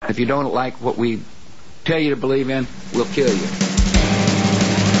If you don't like what we tell you to believe in, we'll kill you.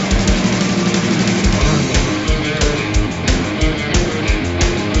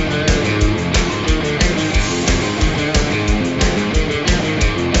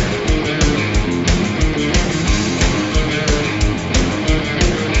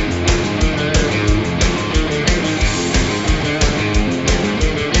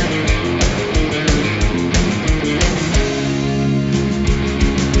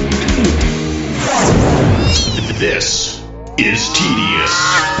 This is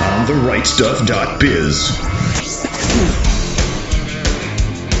TDS on therightstuff.biz.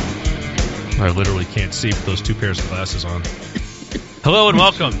 I literally can't see with those two pairs of glasses on. Hello and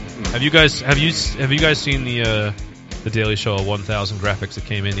welcome. Have you guys seen the Daily Show 1000 graphics that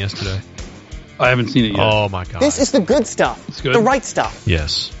came in yesterday? I haven't seen it yet. Oh my god! This is the good stuff. It's good. The right stuff.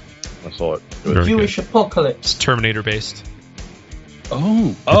 Yes, I saw it. Jewish apocalypse. it's Terminator based.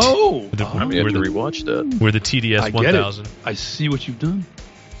 Oh! I mean, I had to rewatch that. We're the TDS I get 1000. it. I see what you've done.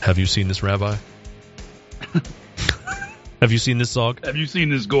 Have you seen this, Rabbi? Have you seen this dog? Have you seen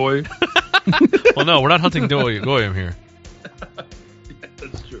this goy? Well, no, we're not hunting Goyim here.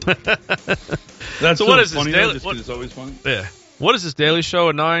 That's true. That's So so what is this funny, daily- though, just 'cause what- it's always funny. Yeah. What is this Daily Show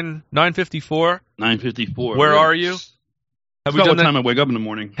at 9:54? 954. Where are you? Have we done what time I wake up in the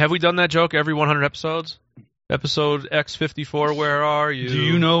morning? Have we done that joke every 100 episodes? Episode X54, where are you? Do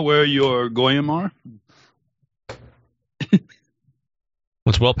you know where your goyim are?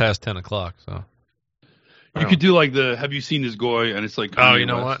 It's well past 10 o'clock, so. You could do like the "Have you seen this goy?" and it's like. Oh, Kanye you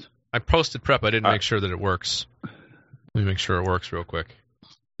know West. what? I posted prep. I didn't make sure that it works. Let me make sure it works real quick.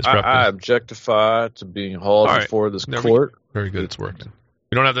 Is prep I good? objectify to being hauled All right. before this There we court. Very good. It's working.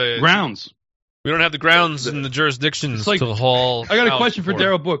 We don't have the Grounds. We don't have the grounds and the jurisdictions It's like- to haul. I got a out question for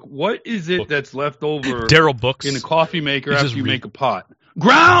Daryl Book. What is it Book. that's left over Daryl Books. in a coffee maker He's after just you read- make a pot?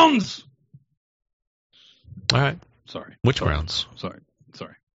 Grounds. All right. Sorry. Which Sorry. grounds? Sorry.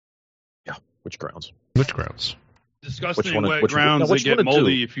 Yeah, which grounds? Which grounds? Disgusting one- wet which one- grounds no, that which get one to do?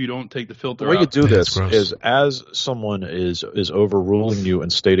 moldy if you don't take the filter The way you out. do Yeah, this it's gross. is as someone is overruling you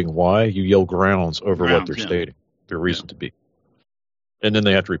and stating why, you yell grounds over what Grounds, they're yeah. stating, their reason to be. And then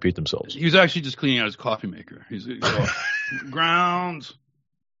they have to repeat themselves. He was actually just cleaning out his coffee maker. He's grounds.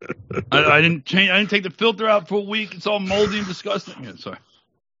 I didn't change. I didn't take the filter out for a week. It's all moldy and disgusting. Yeah, sorry.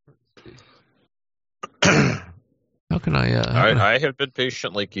 How can I? I have been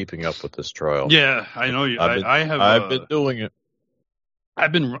patiently keeping up with this trial. Yeah, I know you. I've been doing it.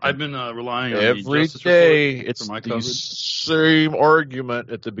 I've been relying on Every the Justice day. Report It's for my the coverage. same argument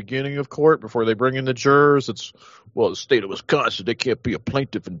at the beginning of court before they bring in the jurors. It's, well, the state of Wisconsin, they can't be a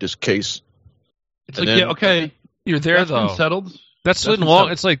plaintiff in this case. It's and like, then- yeah, okay, You're there that's though. been settled. That's been been long.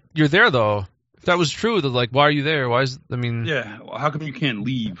 settled. It's like you're there though. If that was true, then like, why are you there? Why is? I mean, Yeah, well, how come you can't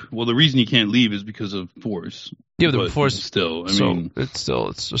leave? Well, the reason you can't leave is because of force. but But before still, I so mean, it's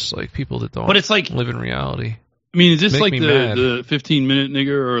just like people that don't. but it's like, live in reality. I mean, is this Make like me mad. the 15-minute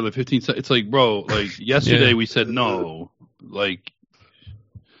nigger or the 15? It's like, bro, like yesterday Yeah. we said no, like,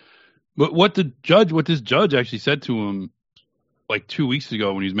 but what this judge actually said to him, like 2 weeks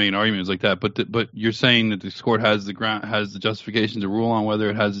ago when he was making arguments like that. But you're saying that this court has the justification to rule on whether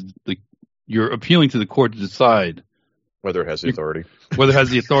it has you're appealing to the court to decide Whether it has the authority. whether it has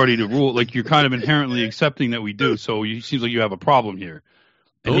the authority to rule. Like you're kind of inherently accepting that we do. So it seems like you have a problem here.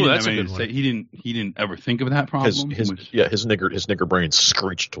 And he Oh, didn't that's have a anything good to say. He didn't ever think of that problem. His nigger brain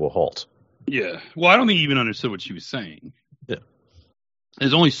screeched to a halt. Yeah. Well, I don't think he even understood what she was saying. Yeah.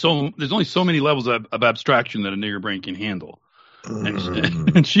 There's only so many levels of abstraction that a nigger brain can handle,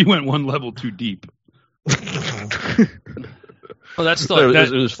 and she went one level too deep. Well, that's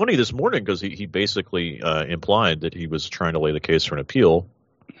It was funny this morning because he basically implied that he was trying to lay the case for an appeal,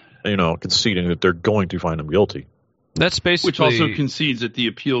 conceding that they're going to find him guilty. that's basically Which also concedes that the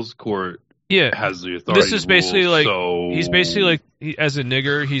appeals court yeah. has the authority. This is to basically rule, like so... he's basically like as a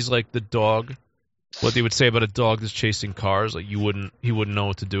nigger, he's like the dog. What they would say about a dog that's chasing cars, like he wouldn't know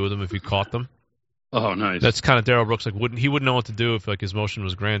what to do with them if he caught them. Oh, nice. That's kind of Daryl Brooks. Like he wouldn't know what to do if like his motion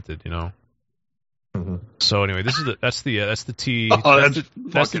was granted, Mm-hmm. So anyway, that's the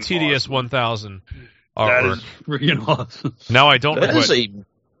fucking TDS awesome. 1000 That artwork. is freaking awesome. Now I don't That regret. is a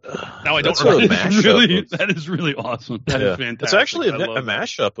Now I don't that's a regret. mashup. That is really awesome. That is fantastic. It's actually I love a that.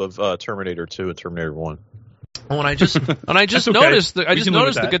 mashup of Terminator 2 and Terminator 1. When I just That's okay. noticed We can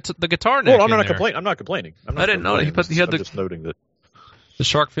live with the guitar neck. Well, I'm in not there. complaining. I'm not complaining. I didn't know that. He had I'm just noting that. the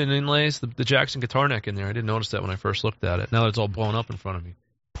shark fin inlays, the Jackson guitar neck in there. I didn't notice that when I first looked at it. Now that it's all blown up in front of me.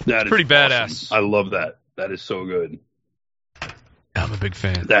 That is pretty awesome. badass. I love that. That is so good. I'm a big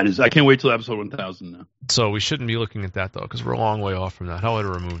fan. That is, I can't wait till episode 1000 now. So we shouldn't be looking at that though, because we're a long way off from that. How would I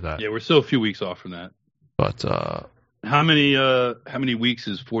remove that? Yeah, we're still a few weeks off from that. But how many weeks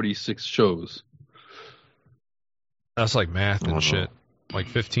is 46 shows? that's like math and shit. Like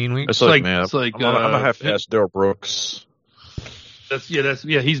 15 weeks. It's like math. It's like, I'm gonna have to ask Daryl Brooks.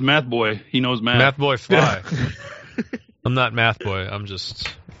 He's math boy. He knows math. Math boy fly. I'm not math boy. I'm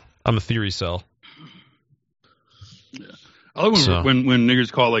a theory cell. Yeah. I love when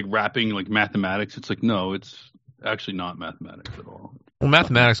niggers call like rapping like mathematics. It's like, no, it's actually not mathematics at all. Well,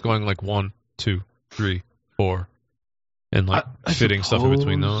 mathematics going like 1, 2, 3, 4, and like fitting stuff in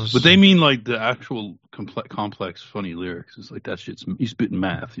between those. But they mean like the actual complex, funny lyrics. It's like that shit's he's spitting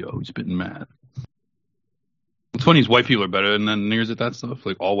math, yo. He's spitting math. What's funny is white people are better, and then niggers at that stuff.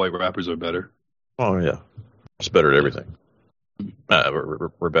 Like all white rappers are better. Oh yeah, it's better at everything.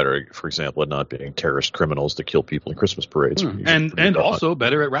 We're better, for example, at not being terrorist criminals that kill people in Christmas parades. And also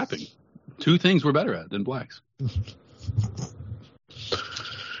better at rapping. Two things we're better at than blacks. And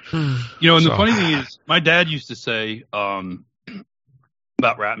the funny thing is, my dad used to say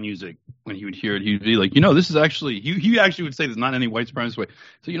about rap music when he would hear it, he'd be like, this is actually, he actually would say this not in any white supremacist way.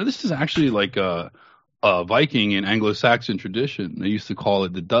 So, this is actually like a Viking and Anglo-Saxon tradition. They used to call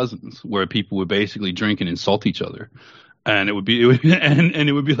it the dozens, where people would basically drink and insult each other. And it would be like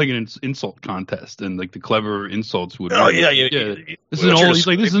an insult contest, and like the clever insults would. Oh be, yeah. This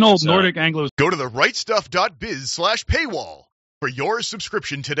is an old Nordic Anglo. Go to therightstuff.biz/paywall for your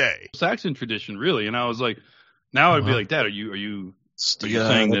subscription today. Saxon tradition, really. And I was like, now I'd be like, Dad, are you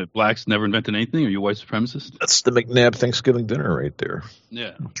saying that blacks never invented anything? Are you a white supremacist? That's the McNabb Thanksgiving dinner right there.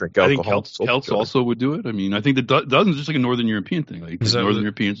 Yeah. Drink alcohol. I think Celts also would do it. I mean, I think the dozens just like a Northern European thing. Like Northern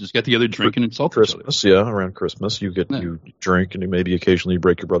Europeans just get together, drink, and insult Christmas, each other. Yeah, around Christmas, you drink, and maybe occasionally you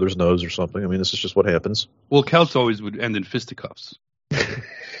break your brother's nose or something. I mean, this is just what happens. Well, Celts always would end in fisticuffs.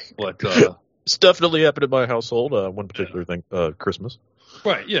 But it's definitely happened in my household. One particular thing, Christmas.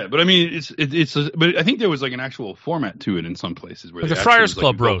 Right, yeah, but I mean, but I think there was like an actual format to it in some places where like the Friars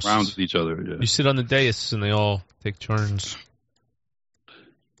Club roast rounds with each other. Yeah. You sit on the dais and they all take turns.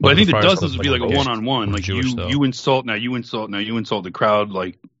 But I think the dozens would be like a one-on-one. Like Jewish, you insult the crowd.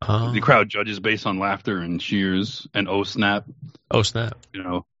 Like the crowd judges based on laughter and cheers and oh snap. Oh snap.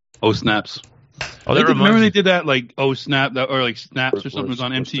 Oh snaps. Oh, remember they did that like oh snap or like snaps or something was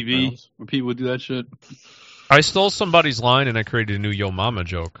on MTV where people would do that shit. I stole somebody's line and I created a new Yo Mama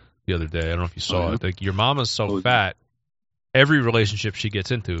joke the other day. I don't know if you saw it. Like, your mama's so fat, every relationship she gets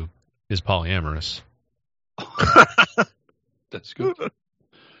into is polyamorous. That's good.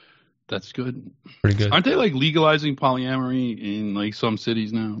 That's good. Pretty good. Aren't they like legalizing polyamory in like some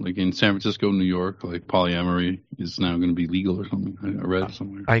cities now? Like in San Francisco, New York, like polyamory is now going to be legal or something. I read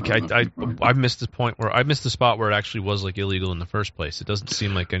somewhere. I missed the point where I missed the spot where it actually was like illegal in the first place. It doesn't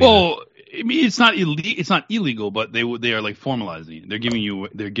seem like any. Well, I mean, it's not illegal, but they are like formalizing it. They're giving you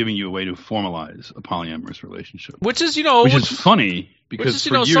a way to formalize a polyamorous relationship, which is funny because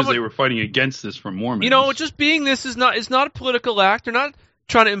for years they were fighting against this from Mormons. Just being this is not a political act. They're not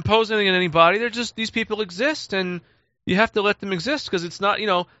trying to impose anything on anybody. They're just, these people exist and you have to let them exist because it's not,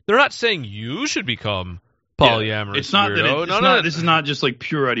 they're not saying you should become polyamorous. It's not that this is not just like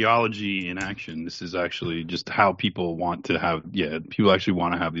pure ideology in action. This is actually just how people want to have. Yeah, people actually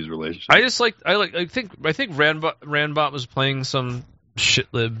want to have these relationships. I think Randbot was playing some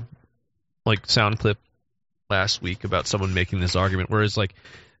shitlib like sound clip last week about someone making this argument, whereas like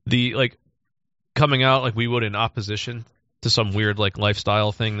coming out like we would in opposition to some weird like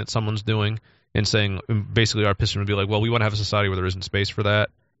lifestyle thing that someone's doing and saying basically our position would be like, well, we want to have a society where there isn't space for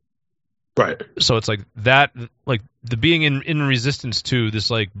that. Right. So it's like that, like the being in resistance to this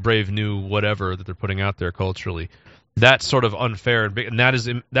like brave new whatever that they're putting out there culturally. That's sort of unfair,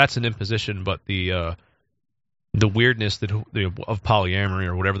 and that's an imposition. But the weirdness that of polyamory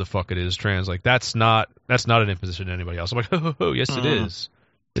or whatever the fuck it is, trans, like that's not an imposition to anybody else. I'm like, oh yes, it is.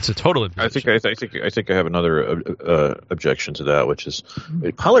 It's a total imposition. I think I have another objection to that, which is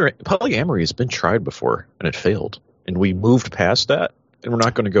polyamory has been tried before and it failed, and we moved past that, and we're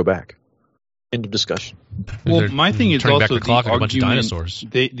not going to go back. End of discussion. Well, my thing is also the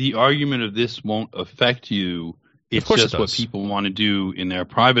argument. The argument of this won't affect you. It's just what people want to do in their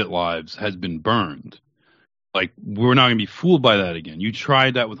private lives has been burned. Like, we're not going to be fooled by that again. You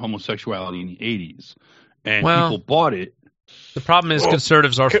tried that with homosexuality in the 80s, and people bought it. The problem is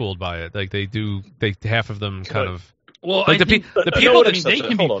conservatives are fooled by it. Like half of them kind of. Well, like the people that they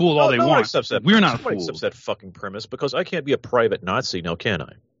can be fooled all they want. We're not fooled. Accepts that fucking premise because I can't be a private Nazi now, can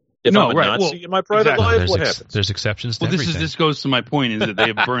I? If I'm a Nazi in my private life, what happens? There's exceptions to everything. This goes to my point is that they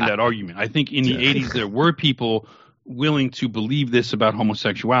have burned that argument. I think in the 80s there were people willing to believe this about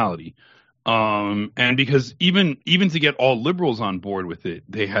homosexuality. And because even to get all liberals on board with it,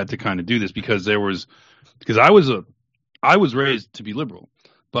 they had to kind of do this because I was raised to be liberal,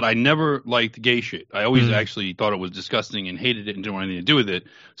 but I never liked gay shit. I always actually thought it was disgusting and hated it and didn't want anything to do with it.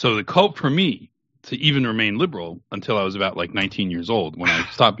 So the cope for me to even remain liberal until I was about like 19 years old when I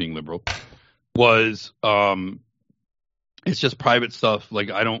stopped being liberal was, it's just private stuff.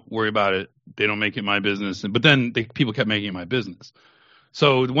 Like, I don't worry about it. They don't make it my business. But then people kept making it my business.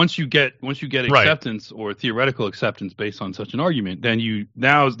 So once you get acceptance or theoretical acceptance based on such an argument, then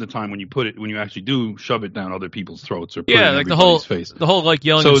now is the time when you actually do shove it down other people's throats or put it in everybody's face. The whole like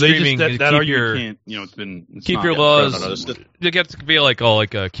yelling so and screaming. That argument can't. Keep your laws. It gets to be like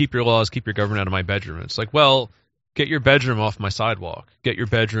keep your laws, keep your government out of my bedroom. It's like, well, get your bedroom off my sidewalk. Get your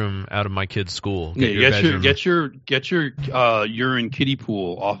bedroom out of my kid's school. Get your urine kiddie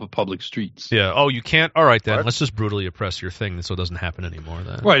pool off of public streets. Yeah. Oh, you can't. All right, then. Right. Let's just brutally oppress your thing so it doesn't happen anymore.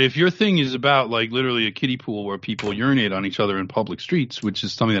 Then. Right. If your thing is about like literally a kiddie pool where people urinate on each other in public streets, which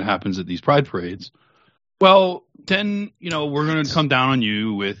is something that happens at these pride parades, well, then we're going to come down on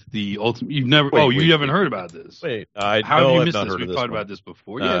you with the ultimate. You haven't heard about this. Wait, how have you missed this? We've talked about this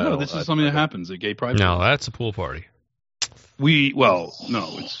before. This is something that happens at gay pride. No, that's a pool party.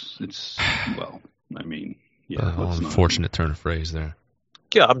 Unfortunate turn of phrase there.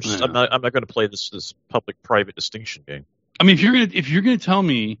 Yeah, I'm not going to play this public-private distinction game. I mean, if you're gonna tell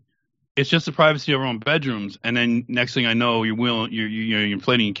me it's just the privacy of our own bedrooms, and then next thing I know, you're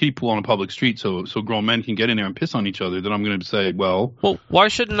inflating a kiddie pool on a public street so grown men can get in there and piss on each other, then I'm going to say, well, why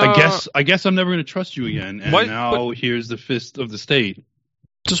shouldn't I guess I'm never going to trust you again. And here's the fist of the state.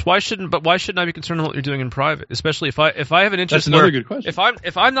 Just why shouldn't I be concerned with what you're doing in private, especially if I have an interest? That's another good question. If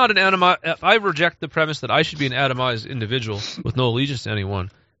I'm not if I reject the premise that I should be an atomized individual with no allegiance to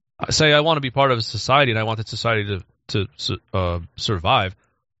anyone, say I want to be part of a society and I want that society to survive.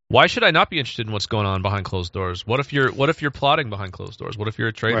 Why should I not be interested in what's going on behind closed doors? What if you're plotting behind closed doors? What if you're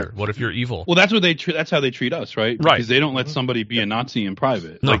a traitor? Right. What if you're evil? Well, that's how they treat us, right? Because they don't let somebody be a Nazi in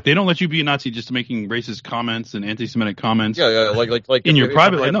private. No. Like they don't let you be a Nazi just making racist comments and anti-Semitic comments. Yeah, like in your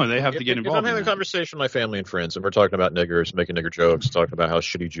private life. No, they have to get involved. If I'm having a conversation with my family and friends, and we're talking about niggers, making nigger jokes, talking about how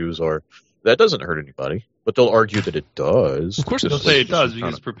shitty Jews are, that doesn't hurt anybody. But they'll argue that it does. Of course, they'll say it does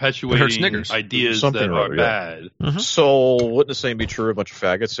because it's perpetuating ideas that are bad. Mm-hmm. So, wouldn't the same be true of a bunch of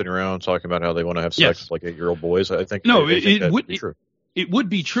faggots sitting around talking about how they want to have sex like 8-year-old boys? I think it would be true. It would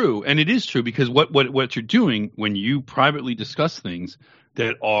be true, and it is true because what you're doing when you privately discuss things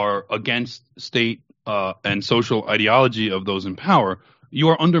that are against state and social ideology of those in power, you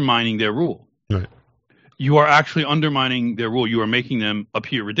are undermining their rule. Right. You are actually undermining their rule. You are making them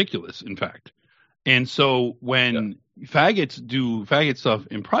appear ridiculous, in fact. And so when faggots do faggot stuff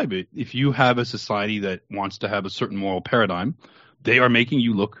in private, if you have a society that wants to have a certain moral paradigm, they are making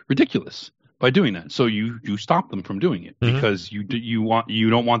you look ridiculous by doing that. So you stop them from doing it because you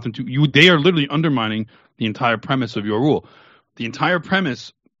don't want them to. They are literally undermining the entire premise of your rule. The entire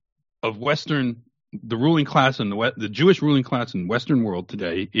premise of the ruling class and the Jewish ruling class in Western world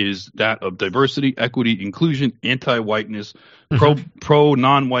today is that of diversity, equity, inclusion, anti-whiteness, pro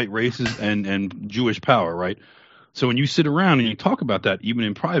non-white races, and Jewish power, right? So when you sit around and you talk about that, even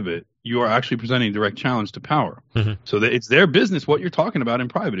in private, you are actually presenting a direct challenge to power. Mm-hmm. So that it's their business what you're talking about in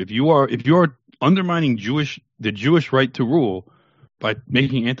private. If you are undermining the Jewish right to rule by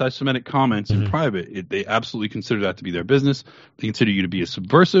making anti-Semitic comments in private, they absolutely consider that to be their business. They consider you to be a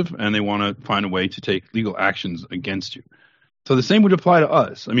subversive, and they want to find a way to take legal actions against you. So the same would apply to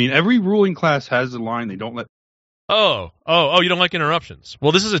us. I mean, every ruling class has a line they don't let. Oh, you don't like interruptions.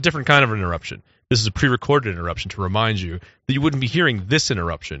 Well, this is a different kind of interruption. This is a pre-recorded interruption to remind you that you wouldn't be hearing this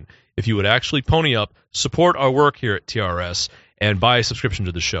interruption if you would actually pony up, support our work here at TRS, and buy a subscription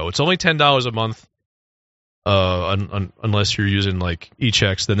to the show. It's only $10 a month. Unless you're using like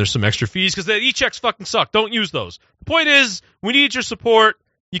e-checks, then there's some extra fees because the e-checks fucking suck. Don't use those. The point is, we need your support.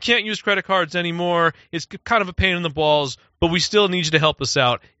 You can't use credit cards anymore. It's kind of a pain in the balls, but we still need you to help us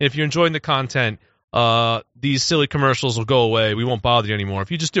out. And if you're enjoying the content, these silly commercials will go away. We won't bother you anymore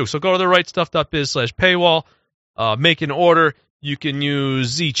if you just do. So go to therightstuff.biz/paywall, make an order. You can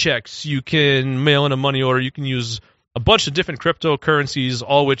use e-checks. You can mail in a money order. You can use a bunch of different cryptocurrencies,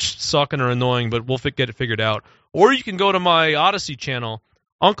 all which suck and are annoying, but we'll get it figured out. Or you can go to my Odyssey channel,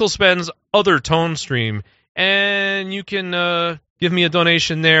 Uncle Spen's Other Tone Stream, and you can give me a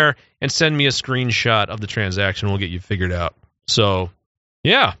donation there and send me a screenshot of the transaction. We'll get you figured out. So,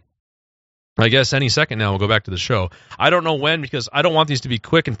 yeah. I guess any second now we'll go back to the show. I don't know when because I don't want these to be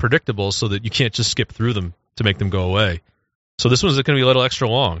quick and predictable so that you can't just skip through them to make them go away. So this one's going to be a little extra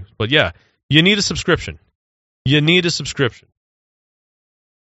long. But, yeah, you need a subscription. You need a subscription.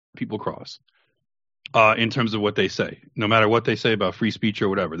 People cross. In terms of what they say, no matter what they say about free speech or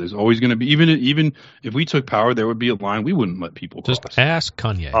whatever, there's always going to be, even if we took power, there would be a line we wouldn't let people cross. Just ask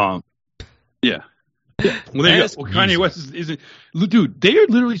Kanye. Yeah. Well, there you go. Well, Kanye West isn't. Dude, they are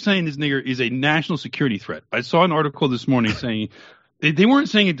literally saying this nigger is a national security threat. I saw an article this morning saying they weren't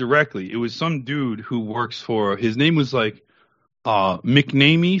saying it directly. It was some dude who works for. His name was like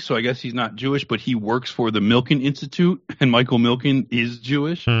McNamee, so I guess he's not Jewish, but he works for the Milken Institute, and Michael Milken is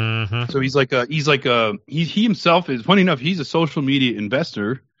Jewish. Mm-hmm. So he himself is, funny enough, he's a social media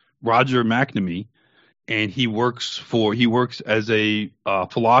investor, Roger McNamee, and he works as a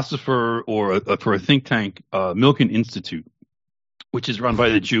philosopher or for a think tank, Milken Institute, which is run by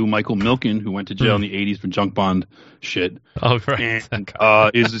the Jew Michael Milken, who went to jail in the 80s for junk bond shit. Oh, right. And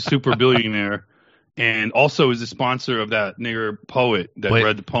is a super billionaire. And also is the sponsor of that nigger poet that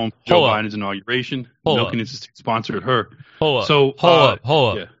read the poem for Joe Biden's inauguration. Milken Institute sponsored her. Hold up.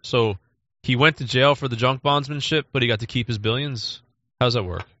 Yeah. So he went to jail for the junk bondsmanship, but he got to keep his billions? How's that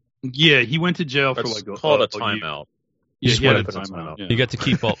work? Yeah, he went to jail for like a timeout. Yeah, he had a timeout. Yeah. You got to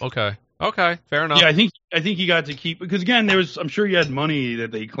keep all. Okay, fair enough. Yeah, I think he got to keep, because again, I'm sure he had money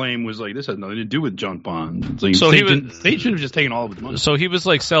that they claim was like, this had nothing to do with junk bonds. Like, they should have just taken all of his money. So he was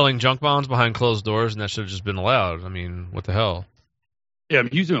like selling junk bonds behind closed doors, and that should have just been allowed. I mean, what the hell? Yeah, I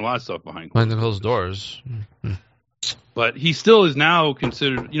mean, he's doing a lot of stuff behind the closed doors. Mm-hmm. But he still is now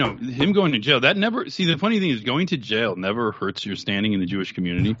considered, him going to jail. That never, see, the funny thing is going to jail never hurts your standing in the Jewish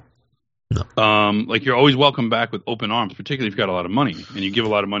community. No. Like, you're always welcome back with open arms, particularly if you've got a lot of money and you give a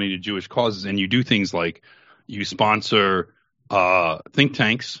lot of money to Jewish causes, and you do things like you sponsor think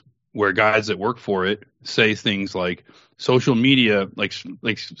tanks where guys that work for it say things like social media, like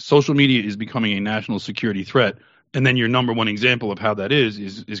social media is becoming a national security threat. And then your number one example of how that is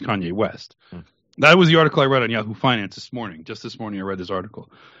Kanye West. That was the article I read on Yahoo Finance this morning. Just this morning I read this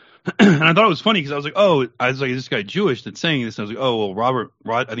article. And I thought it was funny because I was like, is this guy Jewish that's saying this? And I was like, oh,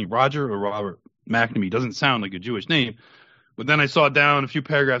 well, I think Roger or Robert McNamee doesn't sound like a Jewish name. But then I saw down a few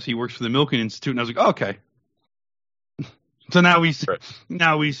paragraphs he works for the Milken Institute, and I was like, oh, okay. So now we see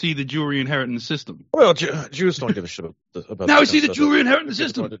the Jewry inherent in the system. Well, Jews don't give a shit about now we see the Jewry inherent in the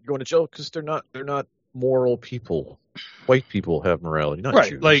system. Going to jail because they're not moral people. White people have morality, not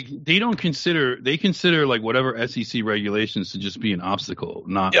right. Jews. Like they consider like whatever SEC regulations to just be an obstacle,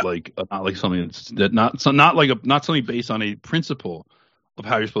 not like something not something based on a principle of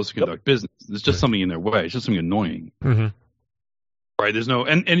how you're supposed to conduct business. It's just something in their way. It's just something annoying. Mm-hmm. Right. There's no,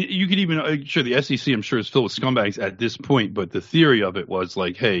 and you could even, sure, the SEC, I'm sure, is filled with scumbags at this point, but the theory of it was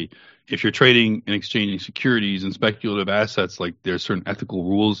like, hey, if you're trading and exchanging securities and speculative assets, like there's certain ethical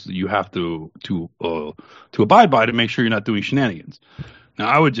rules that you have to abide by to make sure you're not doing shenanigans. Now,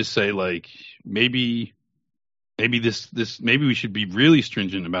 I would just say, like, maybe we should be really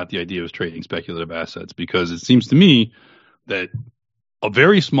stringent about the idea of trading speculative assets, because it seems to me that a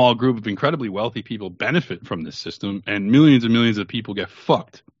very small group of incredibly wealthy people benefit from this system, and millions and millions of people get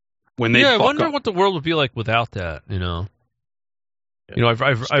fucked when they. Yeah, I wonder up. what the world would be like without that.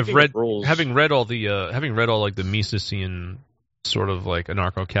 I've read, having read all like the Misesian sort of like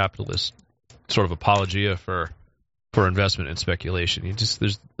anarcho-capitalist sort of apologia for investment and speculation.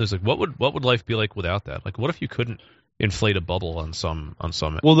 There's like what would life be like without that? Like, what if you couldn't inflate a bubble on some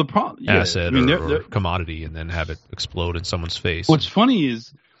asset or commodity and then have it explode in someone's face? What's funny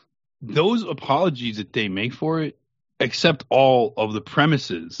is those apologies that they make for it accept all of the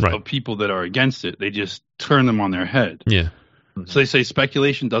premises of people that are against it. They just turn them on their head. Yeah. So they say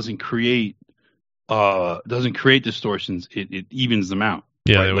speculation doesn't create distortions. It evens them out.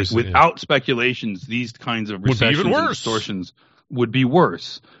 Yeah. Right? Like without speculations, these kinds of recessions and distortions would be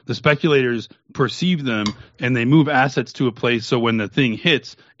worse. The speculators perceive them and they move assets to a place so when the thing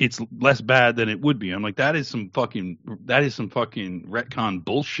hits, it's less bad than it would be. I'm like, that is some fucking retcon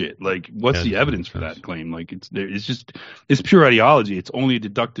bullshit. Like, what's the evidence for that claim? Like, it's pure ideology. It's only a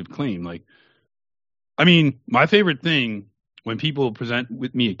deductive claim. Like, I mean, my favorite thing when people present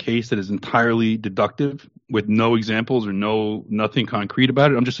with me a case that is entirely deductive with no examples or nothing concrete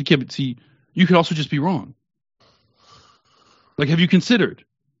about it, I'm just like, yeah, but see, you could also just be wrong. Like, have you considered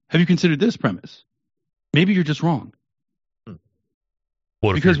this premise? Maybe you're just wrong.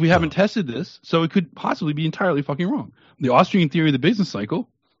 Because we haven't tested this, so it could possibly be entirely fucking wrong. The Austrian theory of the business cycle,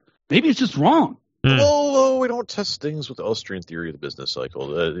 maybe it's just wrong. No, we don't test things with the Austrian theory of the business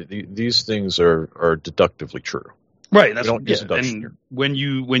cycle. These things are deductively true. Right. That's and when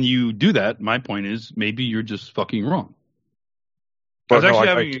you do that, my point is maybe you're just fucking wrong.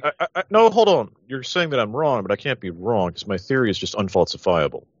 No, hold on. You're saying that I'm wrong, but I can't be wrong because my theory is just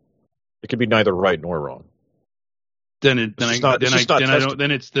unfalsifiable. It can be neither right nor wrong. then it's not Do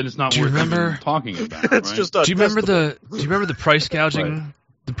you worth remember- even talking about. It's right? just not Do you remember testable. the price gouging? Right.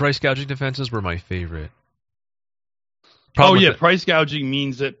 The price gouging defenses were my favorite. Price gouging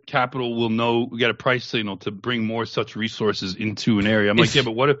means that capital will get a price signal to bring more such resources into an area. I'm like, yeah,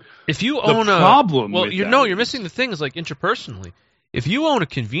 but what if you the own a problem? well, with you're that missing the thing is like interpersonally. If you own a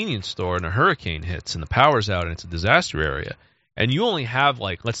convenience store and a hurricane hits and the power's out and it's a disaster area, and you only have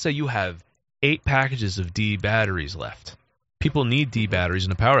let's say you have 8 packages of D batteries left. People need D batteries in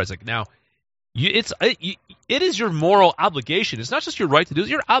the power. It's like now, it is your moral obligation. It's not just your right to do it.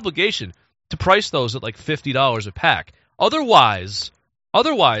 It's your obligation to price those at like $50 a pack. Otherwise,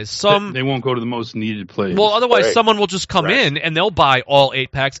 they won't go to the most needed place. Well, otherwise, Right. someone will just come Right. in and they'll buy all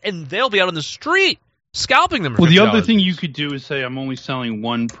 8 packs and they'll be out on the street scalping them. For well, the $50 other thing you each. could do is say I'm only selling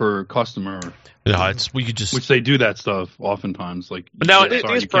one per customer, we could just which they do that stuff oftentimes. Like, But now, sorry, these you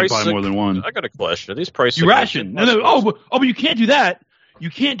can't buy prices- more than one. I got a question. Are these price You signals ration. impossible? But you can't do that. You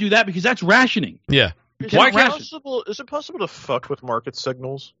can't do that because that's rationing. yeah. Is Why it can't- possible? Is it possible to fuck with market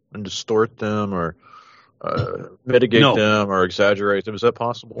signals and distort them or mitigate No. them or exaggerate them? Is that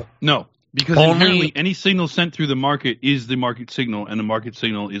possible? No, because Only- inherently any signal sent through the market is the market signal, and the market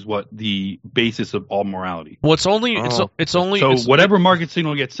signal is what the basis of all morality. Well, it's only Oh. it's only So it's- whatever market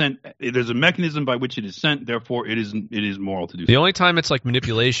signal gets sent, there's a mechanism by which it is sent. Therefore, it is moral to do The so. only time it's like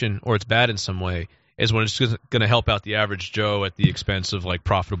manipulation or it's bad in some way is when it's just going to help out the average Joe at the expense of like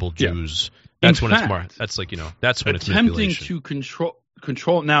profitable Yeah. Jews. That's In when fact, it's more. That's like that's when it's Attempting manipulation. to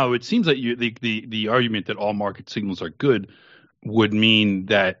control. Now, it seems like the argument that all market signals are good would mean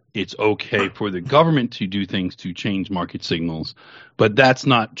that it's okay for the government to do things to change market signals, but that's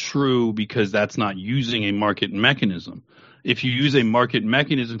not true because that's not using a market mechanism. If you use a market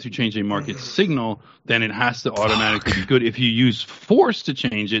mechanism to change a market signal, then it has to automatically be good. If you use force to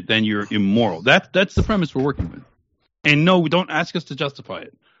change it, then you're immoral. That's the premise we're working with. And no, don't ask us to justify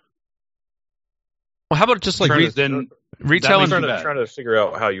it. Well, how about just like Trying to- retail that makes and you I'm bad. trying to figure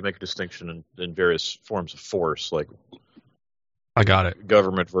out how you make a distinction in various forms of force, like I got it.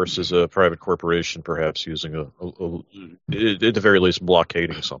 government versus a private corporation, perhaps using at the very least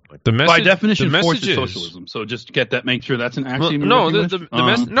blockading something. The message, By definition, the force message is socialism. So just get that. Make sure that's an axiom. no, you're working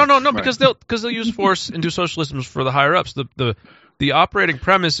with. no, right. because they'll use force and do socialism for the higher ups. The operating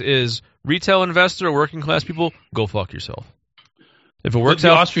premise is retail investor, working class people, go fuck yourself. If it works the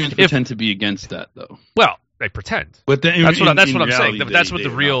out, Austrians pretend to be against that, though. well, they pretend. But then, That's what I'm reality, saying. That's they- what the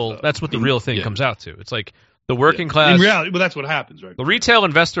they are real not, though. that's what the real thing yeah. comes out to. It's like the working class. In reality, well, that's what happens, right? The retail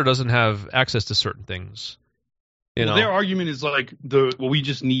investor doesn't have access to certain things. Their argument is like we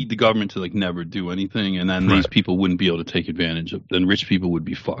just need the government to like never do anything, and then these Right. people wouldn't be able to take advantage of. Then rich people would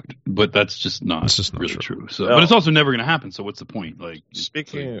be fucked. But that's just not, It's just not really true. true. So, No. but it's also never going to happen. So what's the point? Like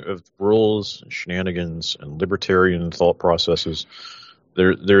Speaking of rules, shenanigans, and libertarian thought processes,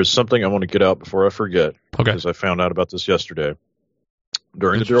 there's something I want to get out before I forget, Okay. because I found out about this yesterday.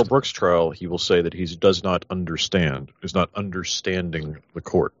 During the Darrell Brooks trial, he will say that he does not understand, is not understanding the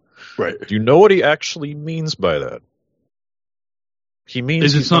court. right? Do you know what he actually means by that? He means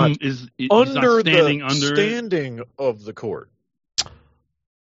Is it he's some not is he's under not standing the under it? standing of the court.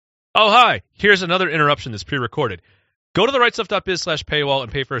 Oh, hi. Here's another interruption that's pre-recorded. Go to therightstuff.biz/paywall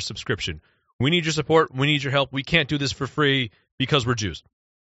and pay for a subscription. We need your support. We need your help. We can't do this for free because we're Jews.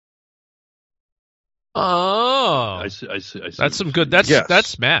 Oh. I see. That's some good. That's Yes.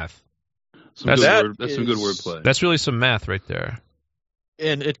 that's math. That's That some good is- wordplay. That's really some math right there.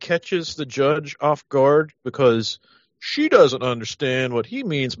 And it catches the judge off guard because she doesn't understand what he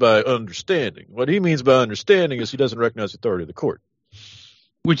means by understanding. What he means by understanding is he doesn't recognize the authority of the court.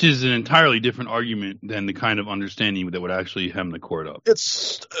 Which is an entirely different argument than the kind of understanding that would actually hem the court up.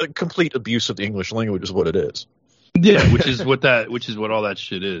 It's a complete abuse of the English language is what it is. Yeah, which is what all that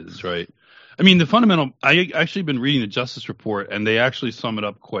shit is, right? I mean, the fundamental. I actually been reading the Justice Report, and they actually sum it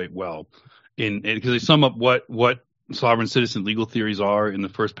up quite well, because they sum up what sovereign citizen legal theories are in the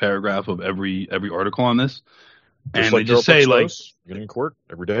first paragraph of every article on this, and Just they like just Darrell say Brooks like, knows, getting in court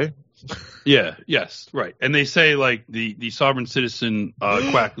every day. yeah, yes, right, and they say like the sovereign citizen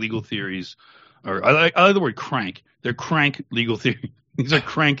quack legal theories, or I like the word crank. They're crank legal theories. These are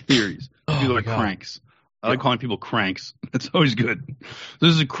crank theories. People are cranks. I like calling people cranks. That's always good.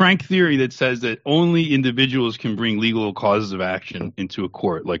 This is a crank theory that says that only individuals can bring legal causes of action into a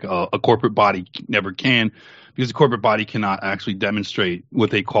court, like a corporate body never can, because the corporate body cannot actually demonstrate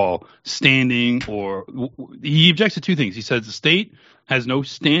what they call standing. Or he objects to two things. He says the state has no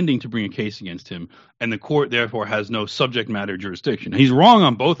standing to bring a case against him, and the court therefore has no subject matter jurisdiction. He's wrong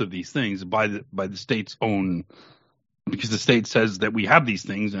on both of these things by the state's own, because the state says that we have these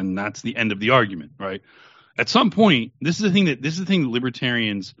things, and that's the end of the argument, right? At some point, this is the thing that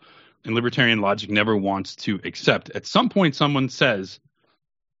libertarians and libertarian logic never wants to accept. At some point, someone says,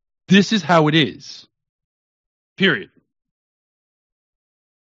 "This is how it is." Period.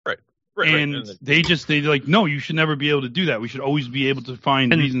 And they're like, no, you should never be able to do that. We should always be able to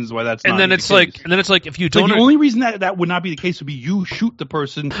find reasons why that's not. And then it's like, if you don't, the only reason that would not be the case would be you shoot the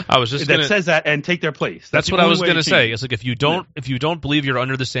person says that and take their place. That's what I was going to say. It's like if you don't believe you're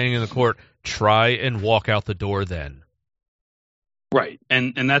under the standing of the court, try and walk out the door then. Right,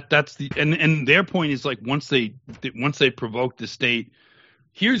 and their point is like once they provoke the state,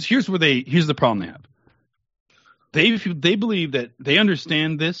 here's the problem they have. They believe that they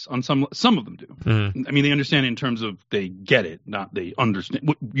understand this on some of them do. Mm-hmm. I mean, they understand it in terms of they get it, not they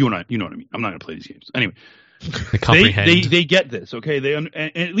understand. You and I, you know what I mean. I'm not going to play these games anyway. They comprehend. They get this, okay? And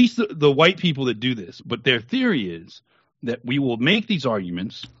at least the white people that do this, but their theory is that we will make these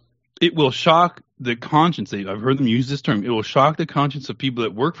arguments. It will shock the conscience. I've heard them use this term. It will shock the conscience of people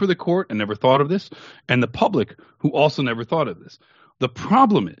that work for the court and never thought of this, and the public who also never thought of this. The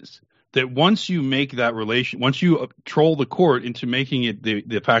problem is that once you make that once you troll the court into making it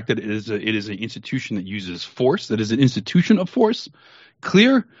the fact that it is an institution that uses force, that is an institution of force,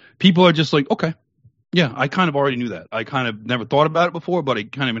 clear, people are just like, okay, yeah, I kind of already knew that. I kind of never thought about it before, but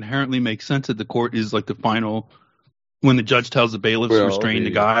it kind of inherently makes sense that the court is like the final. When the judge tells the bailiffs to restrain the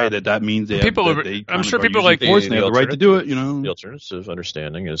guy, that means they I'm sure people like force and they have the right to do it. You know, the alternative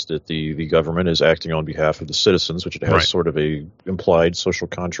understanding is that the government is acting on behalf of the citizens, which it has sort of a implied social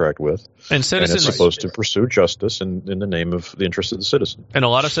contract with, and it's supposed to pursue justice in the name of the interest of the citizen. And a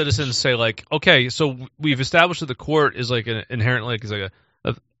lot of citizens say like, okay, so we've established that the court is like an inherent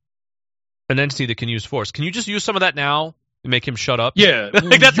an entity that can use force. Can you just use some of that now? Make him shut up. Yeah,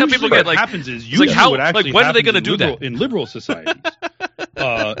 like that's how people get. Like, what happens is usually what actually when are they going to do that in liberal societies?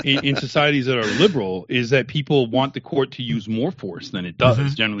 In societies that are liberal, is that people want the court to use more force than it does.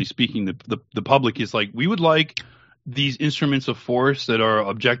 Mm-hmm. Generally speaking, the public is like, we would like these instruments of force that are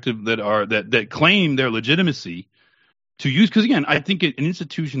objective, that claim their legitimacy to use. Because again, I think an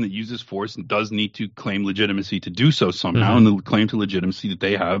institution that uses force does need to claim legitimacy to do so somehow, and the claim to legitimacy that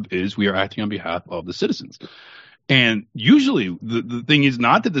they have is we are acting on behalf of the citizens. And usually the thing is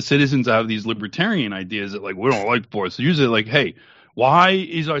not that the citizens have these libertarian ideas that like we don't like force. They're usually like, hey, why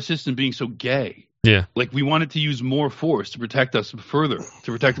is our system being so gay? Yeah. Like we want it to use more force to protect us further,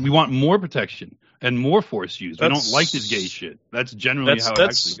 we want more protection and more force used. We don't like this gay shit. That's generally how it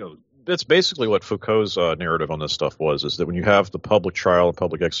actually goes. That's basically what Foucault's narrative on this stuff was, is that when you have the public trial and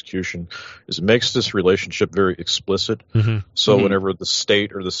public execution, is it makes this relationship very explicit. Mm-hmm. So whenever the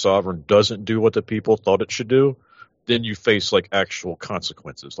state or the sovereign doesn't do what the people thought it should do, then you face like actual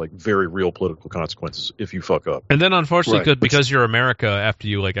consequences, like very real political consequences if you fuck up. And then unfortunately, because you're America, after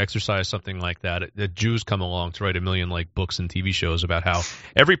you like exercise something like that, the Jews come along to write a million like books and TV shows about how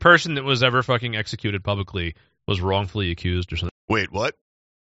every person that was ever fucking executed publicly was wrongfully accused or something. Wait, what?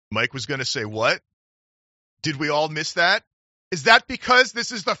 Mike was going to say what? Did we all miss that? Is that because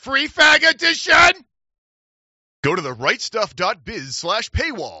this is the free fag edition? Go to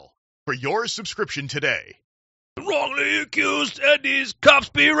therightstuff.biz/paywall for your subscription today. Wrongly accused, and these cops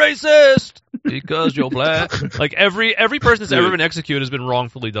be racist because you're black. Like every person that's ever been executed has been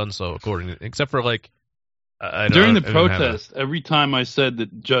wrongfully done so, except for like during the protest. Every time I said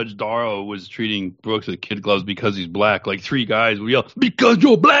that Judge Darrow was treating Brooks with kid gloves because he's black, like 3 guys would yell, "Because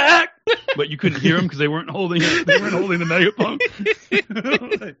you're black!" But you couldn't hear them because they weren't holding it. They weren't holding the megaphone.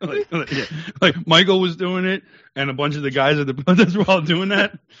 like Michael was doing it, and a bunch of the guys at the protest were all doing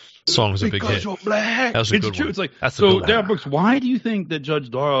that. Song was a big hit. Because you're black. That was a it's good true. One. It's like That's so. Darren Brooks, why do you think that Judge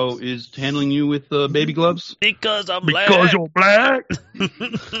Darrow is handling you with baby gloves? Because I'm black. Because you're black.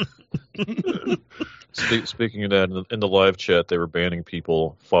 Speaking of that, in the live chat, they were banning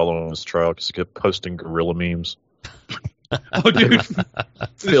people following this trial because they kept posting gorilla memes. Oh, dude.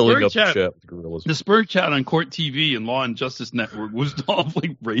 Filling up the chat with gorillas. The Spur chat on Court TV and Law and Justice Network was all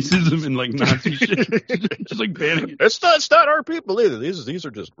like racism and like Nazi shit. Just like banning it. It's not our people either. These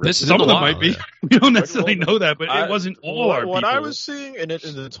are just racist. Some of them might be. We don't necessarily know that, but it wasn't all our people. What I was seeing, and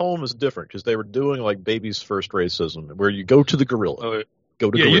the tone was different because they were doing like baby's first racism, where you go to the gorilla.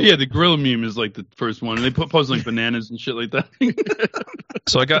 Yeah, the gorilla meme is like the first one. And they post like bananas and shit like that.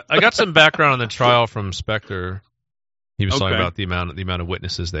 So I got some background on the trial from Spectre. He was talking about the amount of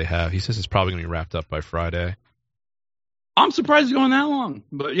witnesses they have. He says it's probably going to be wrapped up by Friday. I'm surprised it's going that long,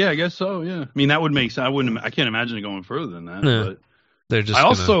 but yeah, I guess so. Yeah, I mean that would make sense. I can't imagine it going further than that. Yeah. But they're just.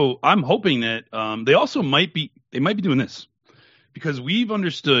 I'm hoping that they also might be doing this because we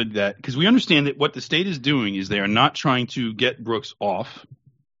understand that what the state is doing is they are not trying to get Brooks off.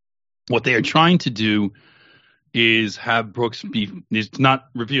 What they are trying to do is have Brooks is not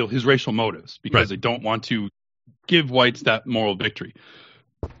reveal his racial motives because they don't want to give whites that moral victory.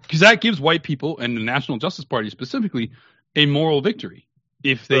 Because that gives white people and the National Justice Party specifically a moral victory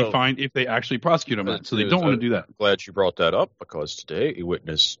if they actually prosecute him. So they don't want to do that. I'm glad you brought that up because today a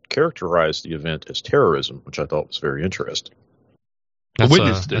witness characterized the event as terrorism, which I thought was very interesting. That's, a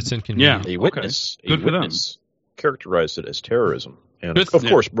witness that's inconvenient. A witness, okay. Good for them. Characterized it as terrorism. And Good, of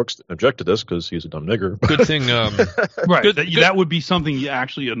course, Brooks didn't object to this because he's a dumb nigger. Good thing. Right. That would be something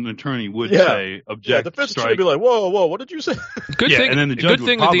actually an attorney would say, object, yeah, the defense would be like, whoa, what did you say? Good thing. And then the judge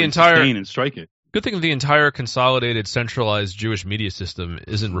would probably sustain and strike it. Good thing the entire consolidated, centralized Jewish media system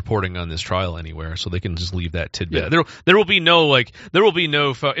isn't reporting on this trial anywhere, so they can just leave that tidbit. Yeah. There will be no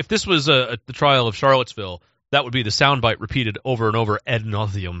if this was the trial of Charlottesville, that would be the soundbite repeated over and over ad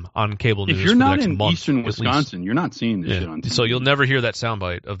nauseum on cable news. If you're for not the next in month, eastern Wisconsin, you're not seeing this shit on TV. So you'll never hear that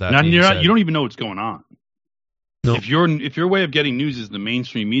soundbite of that. You don't even know what's going on. Nope. If your way of getting news is the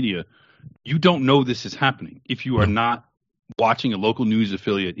mainstream media, you don't know this is happening. If you are not watching a local news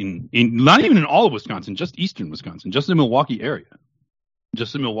affiliate in not even in all of Wisconsin, just eastern Wisconsin, just the Milwaukee area,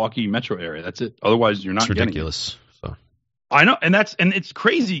 just the Milwaukee metro area. That's it. Otherwise, you're not getting ridiculous. So I know, and it's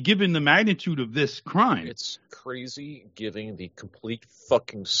crazy given the magnitude of this crime. It's crazy given the complete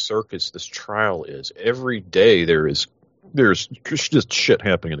fucking circus this trial is. Every day there's just shit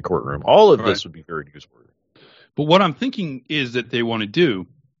happening in the courtroom. All of this would be very newsworthy. But what I'm thinking is that they want to do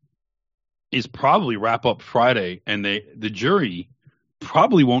is probably wrap up Friday, and the jury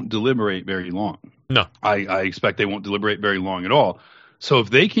probably won't deliberate very long. No. I expect they won't deliberate very long at all. So if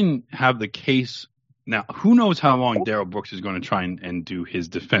they can have the case now, who knows how long Darrell Brooks is going to try and do his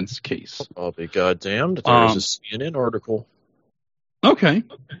defense case? I'll be goddamned. There's a CNN article. Okay,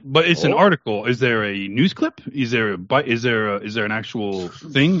 but it's an article. Is there a news clip? Is there an actual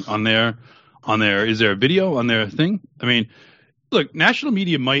thing on there? Is there a video on their thing? I mean, look, national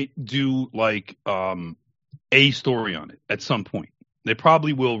media might do like a story on it at some point. They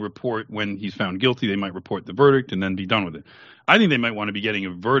probably will report when he's found guilty. They might report the verdict and then be done with it. I think they might want to be getting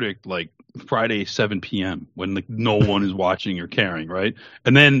a verdict like Friday 7 p.m. when like no one is watching or caring, right?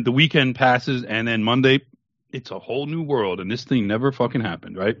 And then the weekend passes, and then Monday, it's a whole new world, and this thing never fucking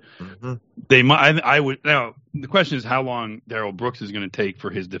happened, right? Mm-hmm. They might. I would now. The question is how long Darrell Brooks is going to take for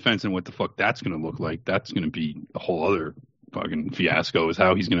his defense, and what the fuck that's going to look like. That's going to be a whole other fucking fiasco. Is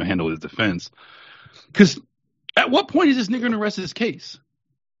how he's going to handle his defense. Because at what point is this nigger going to rest his case?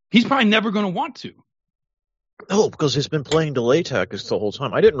 He's probably never going to want to. No, because he's been playing delay tactics the whole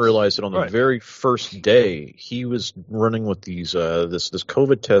time. I didn't realize that on the very first day he was running with these this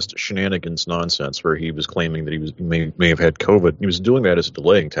COVID test shenanigans nonsense, where he was claiming that he may have had COVID. He was doing that as a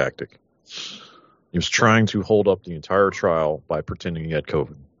delaying tactic. He was trying to hold up the entire trial by pretending he had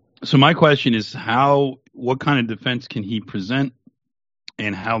COVID. So my question is, what kind of defense can he present,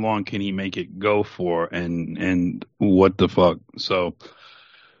 and how long can he make it go for, and what the fuck? So,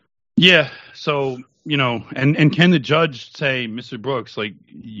 yeah, so. You know, and can the judge say, Mr. Brooks, like,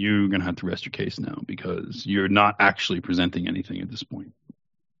 you're going to have to rest your case now because you're not actually presenting anything at this point?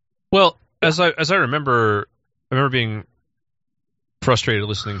 Well, as I remember being frustrated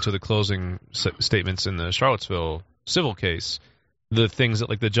listening to the closing statements in the Charlottesville civil case. The things that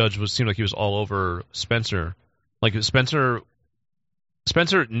like the judge seemed like he was all over Spencer. Like Spencer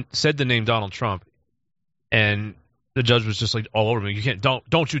said the name Donald Trump, and the judge was just like all over me. You can't,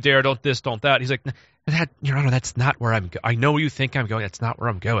 don't you dare, don't this, don't that. He's like, Your Honor, that's not where I'm going. I know you think I'm going. That's not where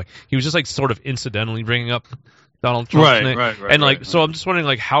I'm going. He was just like sort of incidentally bringing up Donald Trump's name. Right. And like, so I'm just wondering,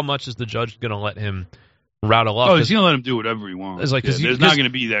 like, how much is the judge going to let him rattle off? Oh, he's going to let him do whatever he wants. It's like, there's not going to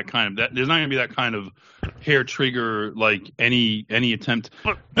be that kind of There's not going to be that kind of hair trigger, like any attempt.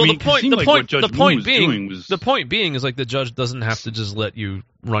 But the point being is like the judge doesn't have to just let you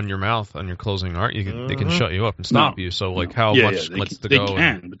run your mouth on your closing argument. They can shut you up and stop you. So like, how much lets to go? They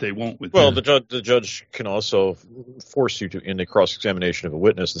can, but they won't. The judge can also force you to end a cross-examination of a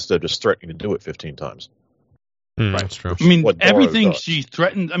witness instead of just threatening to do it 15 times. Right. That's true. I mean, everything she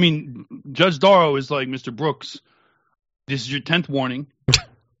threatened. I mean, Judge Darrow is like, Mr. Brooks, this is your 10th warning.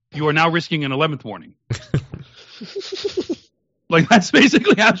 You are now risking an 11th warning. Like, that's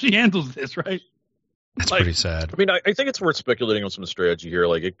basically how she handles this, right? That's pretty sad. I mean, I think it's worth speculating on some strategy here.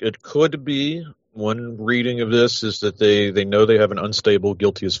 Like, it could be, one reading of this is that they know they have an unstable,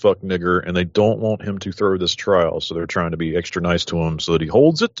 guilty as fuck nigger, and they don't want him to throw this trial, so they're trying to be extra nice to him so that he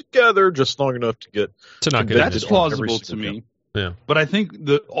holds it together just long enough to get That's plausible to me. Yeah. But I think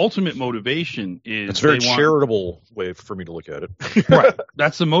the ultimate motivation is It's a very charitable way for me to look at it. Right.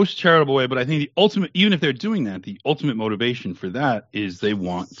 That's the most charitable way. But I think the ultimate, even if they're doing that, the ultimate motivation for that is they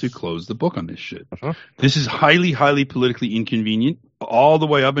want to close the book on this shit. Uh-huh. This is highly, highly politically inconvenient, all the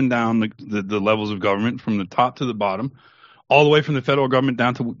way up and down the levels of government, from the top to the bottom, all the way from the federal government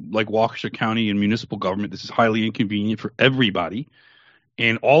down to like Waukesha County and municipal government. This is highly inconvenient for everybody,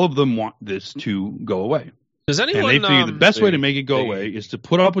 and all of them want this to go away. Does anyone? And they figure the best way to make it go away is to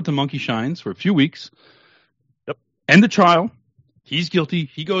put up with the monkey shines for a few weeks. Yep. End the trial. He's guilty.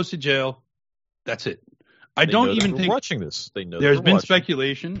 He goes to jail. That's it. I They don't know even that think we're watching this. They know there's that we're been watching.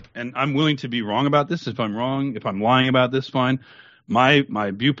 speculation, and I'm willing to be wrong about this. If I'm wrong, if I'm lying about this, fine. My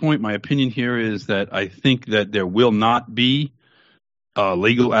viewpoint, my opinion here is that I think that there will not be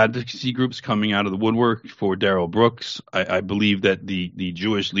legal advocacy groups coming out of the woodwork for Darrell Brooks. I believe that the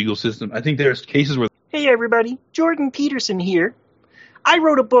Jewish legal system, I think there's cases where. Hey everybody, Jordan Peterson here. I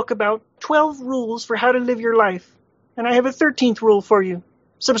wrote a book about 12 rules for how to live your life, and I have a 13th rule for you.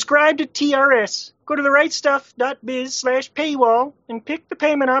 Subscribe to TRS. Go to therightstuff.biz/paywall and pick the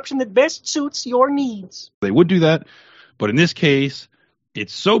payment option that best suits your needs. They would do that, but in this case,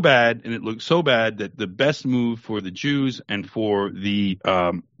 it's so bad and it looks so bad that the best move for the Jews and for the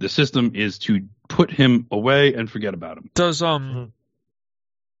system is to put him away and forget about him.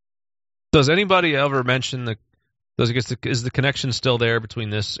 Does anybody ever mention is the connection still there between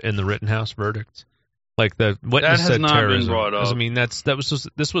this and the Rittenhouse verdict? Like the witness that has said not terrorism. been brought up. I mean,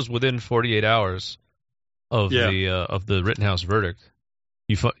 this was within 48 hours of the Rittenhouse verdict.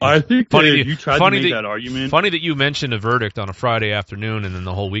 I think funny you tried to make that argument. Funny that you mentioned a verdict on a Friday afternoon, and then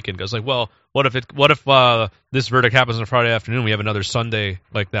the whole weekend goes like, well, what if this verdict happens on a Friday afternoon? We have another Sunday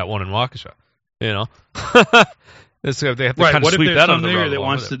like that one in Waukesha, you know. They have to kind of what if sweep there's that some under the there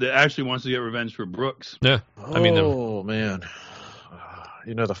rug that actually wants to get revenge for Brooks? Yeah, I mean, man,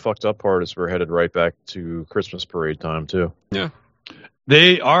 you know the fucked up part is we're headed right back to Christmas parade time too. Yeah,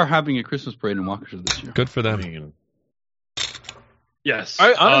 they are having a Christmas parade in Waukesha this year. Good for them. I mean, yes,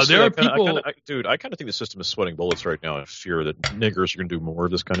 honestly, there are people. I kind of think the system is sweating bullets right now in fear that niggers are going to do more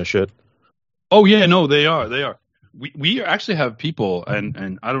of this kind of shit. Oh yeah, no, they are. We actually have people,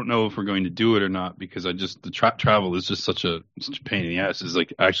 and I don't know if we're going to do it or not because the travel is just such a pain in the ass. It's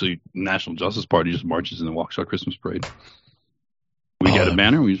like actually National Justice Party just marches in the Waukesha Christmas parade. We get a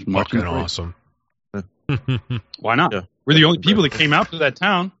banner, we just march in the parade. Awesome. Why not? Yeah. We're the only people that came out to that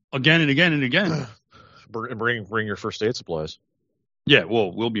town again and again and again. Bring your first aid supplies. Yeah,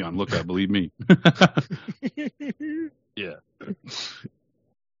 well, we'll be on lookout, believe me. Yeah.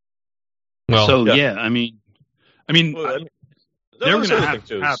 Well, so yeah. I mean, they're going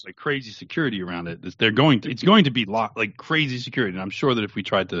to have like crazy security around it. It's going to be like crazy security, and I'm sure that if we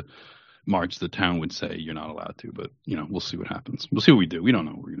tried to march, the town would say you're not allowed to. But we'll see what happens. We'll see what we do. We don't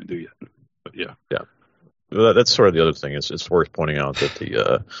know what we're going to do yet. But yeah. Well, that's sort of the other thing. It's worth pointing out that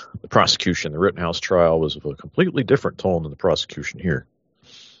the prosecution, the Rittenhouse trial, was of a completely different tone than the prosecution here.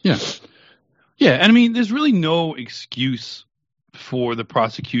 Yeah. And I mean, there's really no excuse for the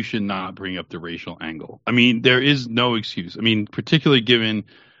prosecution not bring up the racial angle. I mean, there is no excuse. I mean, particularly given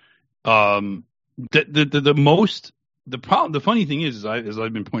the funny thing is, as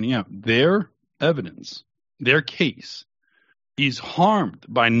I've been pointing out, their evidence, their case is harmed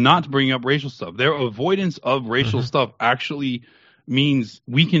by not bringing up racial stuff. Their avoidance of racial stuff actually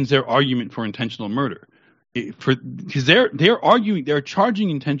weakens their argument for intentional murder. Because they're charging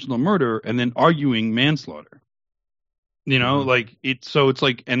intentional murder and then arguing manslaughter. It's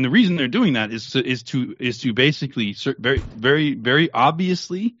like, and the reason they're doing that is to basically very, very, very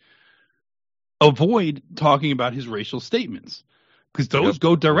obviously avoid talking about his racial statements, because those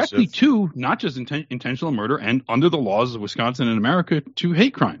go directly to not just intentional murder and under the laws of Wisconsin and America to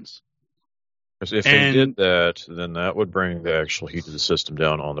hate crimes. If they did that, then that would bring the actual heat of the system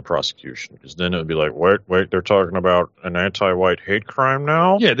down on the prosecution, because then it would be like, wait, they're talking about an anti-white hate crime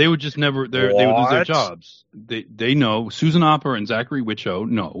now? Yeah, they would just never. They would lose their jobs. They know, Susan Opper and Zachary Wichow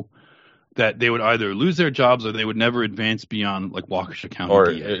know that they would either lose their jobs or they would never advance beyond like Waukesha County.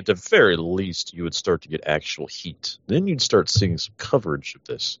 Or DA. at the very least, you would start to get actual heat. Then you'd start seeing some coverage of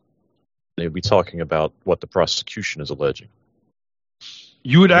this. They'd be talking about what the prosecution is alleging.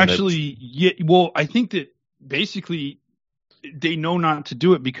 You would actually, I think that basically they know not to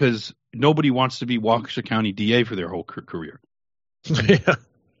do it because nobody wants to be Waukesha County DA for their whole career. Yeah.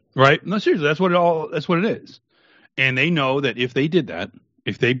 Right? No, seriously, that's what it is. And they know that if they did that,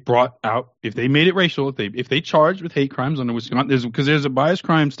 if they made it racial, if they charged with hate crimes under Wisconsin, because there's a bias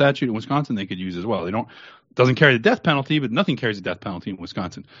crime statute in Wisconsin they could use as well. Doesn't carry the death penalty, but nothing carries the death penalty in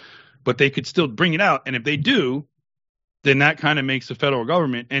Wisconsin. But they could still bring it out, and if they do, then that kind of makes the federal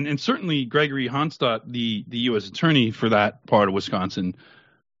government, and certainly Gregory Hanstatt, the U.S. attorney for that part of Wisconsin,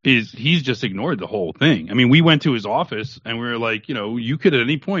 he's just ignored the whole thing. I mean, we went to his office and we were like, you could at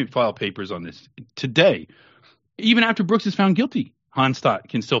any point file papers on this today. Even after Brooks is found guilty, Hanstatt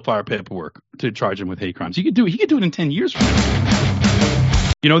can still file paperwork to charge him with hate crimes. He could do it in 10 years from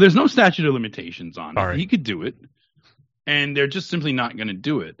now. There's no statute of limitations on it. Right. He could do it. And they're just simply not going to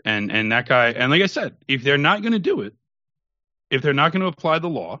do it. And that guy, and like I said, if they're not going to do it, if they're not going to apply the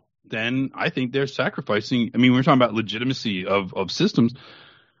law, then I think they're sacrificing. I mean, we're talking about legitimacy of systems.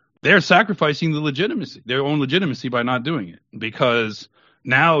 They're sacrificing their own legitimacy by not doing it, because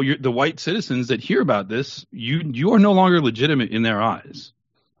now the white citizens that hear about this, you are no longer legitimate in their eyes.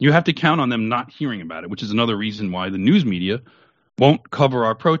 You have to count on them not hearing about it, which is another reason why the news media won't cover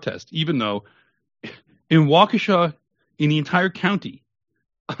our protest, even though in Waukesha, in the entire county,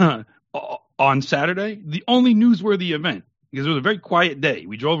 on Saturday, the only newsworthy event, because it was a very quiet day.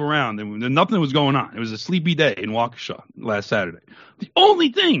 We drove around and nothing was going on. It was a sleepy day in Waukesha last Saturday. The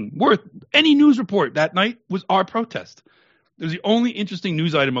only thing worth any news report that night was our protest. It was the only interesting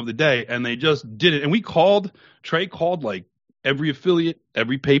news item of the day, and they just did it. And Trey called like every affiliate,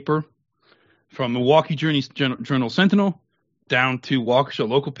 every paper, from Milwaukee Journal Sentinel down to Waukesha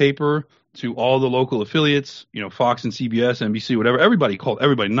local paper to all the local affiliates, Fox and CBS, NBC, whatever. Everybody called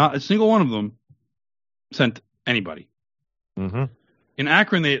everybody. Not a single one of them sent anybody. Mm-hmm. In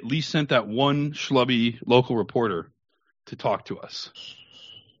Akron, they at least sent that one schlubby local reporter to talk to us.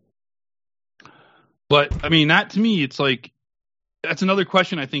 But I mean, that to me, it's like, that's another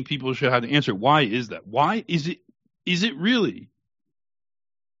question I think people should have to answer. Why is that? Why is it really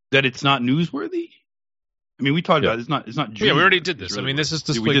that it's not newsworthy? I mean, we talked about it. It's not. Yeah, we already did this. Really, I mean, this is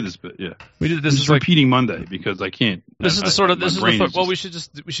just we did this, but yeah, we did this. This is repeating Monday because I can't. This is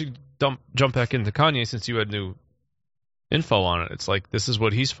we should jump back into Kanye since you had new info on it. It's like, this is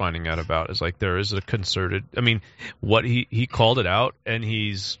what he's finding out about. It's like there is a concerted. I mean, what he called it out, and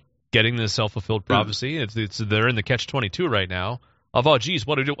he's getting the self-fulfilled prophecy. It's they're in the catch-22 right now. Of what do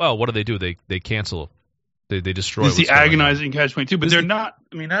they do? Well, what do? They cancel. They destroy. It's the agonizing catch-22, but they're not.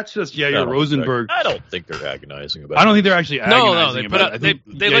 I mean, that's just Rosenberg. I don't think they're agonizing about it. I don't think they're actually agonizing about it.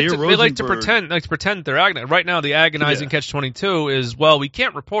 They like to pretend they're agonizing. Right now, the agonizing catch-22 is, well, we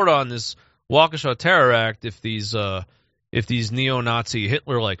can't report on this Waukesha Terror Act if these neo-Nazi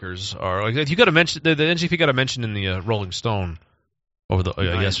Hitler-likers are. Like, you got to mention the NGP got to mention in the Rolling Stone over the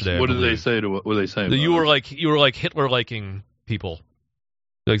yesterday. What did they say to what? What did they say? You were like Hitler-liking people,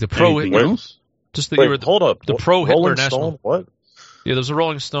 like the pro Hitler. Just that you were hold up. The pro-Hitler Rolling national. Stone, what? Yeah, there's a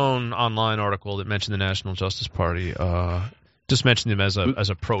Rolling Stone online article that mentioned the National Justice Party. Just mentioned him as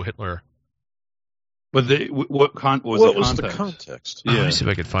a pro-Hitler. But what was the context? Yeah. Let me see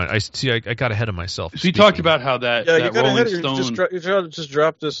if I can find it. I got ahead of myself. So you talked about how that Rolling Stone. You just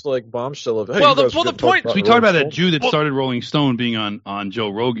dropped this like bombshell of. Hey, the point. So we talked about that Jew that started Rolling Stone being on Joe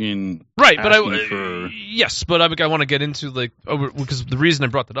Rogan. Right, but I want to get into because the reason I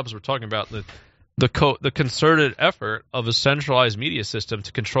brought that up is we're talking about the concerted effort of a centralized media system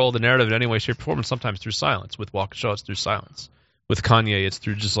to control the narrative in any way, shape, or form, and sometimes through silence. With Waukesha, it's through silence. With Kanye, it's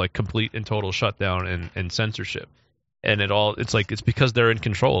through just like complete and total shutdown and censorship. And it's because they're in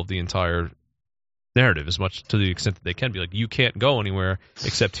control of the entire narrative as much to the extent that they can be. Like, you can't go anywhere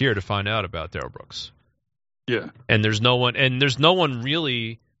except here to find out about Darrell Brooks. Yeah. And there's no one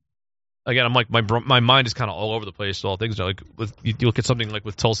really. Again, I'm like my mind is kind of all over the place. All things like you look at something like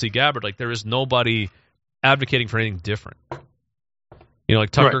with Tulsi Gabbard, like there is nobody advocating for anything different.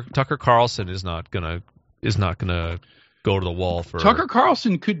 Like Tucker Carlson is not gonna go to the wall for. Tucker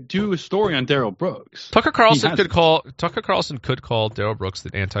Carlson could do a story on Darrell Brooks. Tucker Carlson could call Darrell Brooks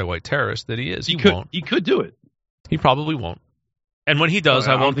the anti-white terrorist that he is. He won't. He could do it. He probably won't. And when he does,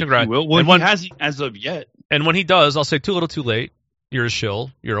 I won't congratulate. Well, he hasn't as of yet. And when he does, I'll say too little, too late. You're a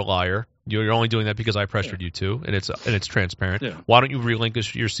shill. You're a liar. You're only doing that because I pressured you to, and it's transparent. Yeah. Why don't you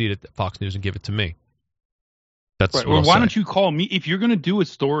relinquish your seat at Fox News and give it to me? That's right. Or why don't you call me if you're going to do a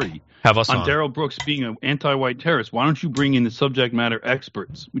story on Darrell Brooks being an anti-white terrorist? Why don't you bring in the subject matter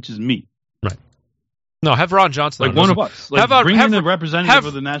experts, which is me? Right. No, have Ron Johnson like one of us. Bring in the representative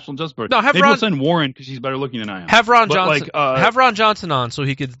of the National Justice Party. No, maybe we'll send Warren because he's better looking than I am. Have Ron Johnson on so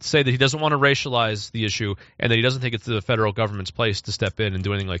he could say that he doesn't want to racialize the issue and that he doesn't think it's the federal government's place to step in and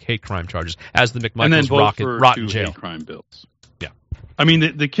do anything like hate crime charges, as the McMichaels rot in jail. Hate crime bills. Yeah. I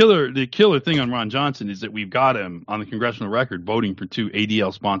mean, the killer thing on Ron Johnson is that we've got him on the congressional record voting for 2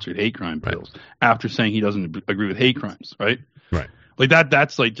 ADL-sponsored hate crime bills after saying he doesn't agree with hate crimes, right? Right. Like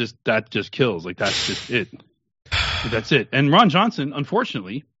that just kills. Like that's just it. That's it. And Ron Johnson,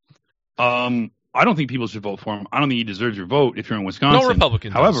 unfortunately, I don't think people should vote for him. I don't think he deserves your vote if you're in Wisconsin. No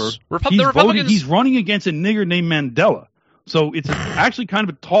Republican However, does. he's running against a nigger named Mandela. So it's actually kind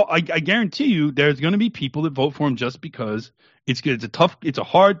of a tall. I guarantee you, there's going to be people that vote for him just because it's a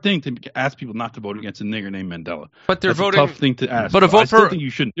hard thing to ask people not to vote against a nigger named Mandela. But they're voting. A tough thing to ask. But I still think you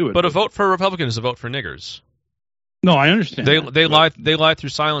shouldn't do it. But a vote for a Republican is a vote for niggers. No, I understand. They lie through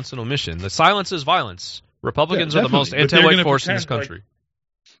silence and omission. The silence is violence. Republicans are the most anti-white force in this country.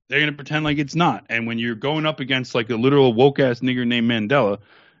 They're going to pretend like it's not. And when you're going up against like a literal woke-ass nigger named Mandela,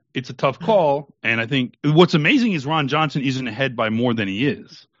 it's a tough call. And I think what's amazing is Ron Johnson isn't ahead by more than he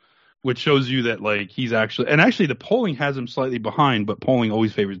is, which shows you that like he's actually the polling has him slightly behind, but polling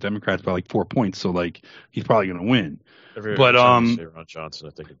always favors Democrats by like 4 points. So like he's probably going to win. Every time you say Ron Johnson,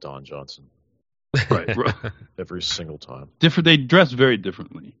 I think of Don Johnson. Right. Every single time. They dress very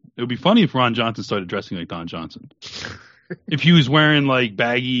differently. It would be funny if Ron Johnson started dressing like Don Johnson. If he was wearing like a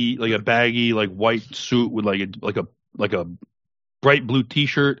baggy like white suit with like a bright blue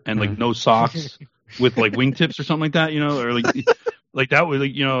T-shirt and like no socks with like wingtips or something like that, or like that would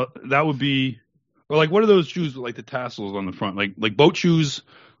that would be, or like what are those shoes with like the tassels on the front, like boat shoes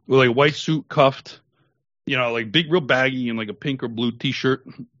with like a white suit cuffed, like big, real baggy and like a pink or blue T-shirt,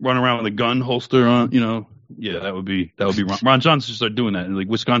 run around with a gun holster on, yeah, that would be Ron Johnson should start doing that, like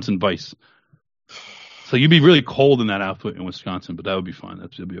Wisconsin Vice. So you'd be really cold in that outfit in Wisconsin, but that would be fine.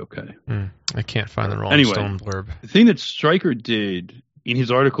 That'd be okay. I can't find the Rolling Stone blurb. The thing that Stryker did in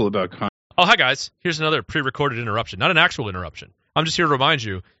his article about Oh, hi guys. Here's another pre-recorded interruption, not an actual interruption. I'm just here to remind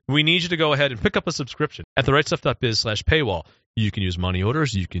you, we need you to go ahead and pick up a subscription at therightstuff.biz/paywall. You can use money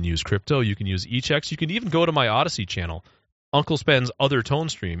orders, you can use crypto, you can use e-checks, you can even go to my Odyssey channel, Uncle Spen's other tone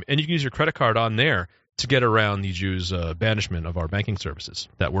stream, and you can use your credit card on there to get around the Jews' banishment of our banking services.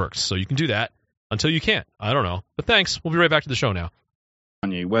 That works. So you can do that. Until you can't. I don't know. But thanks. We'll be right back to the show now.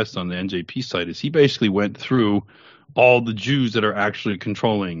 Kanye West on the NJP site is he basically went through all the Jews that are actually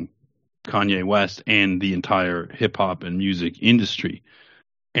controlling Kanye West and the entire hip-hop and music industry.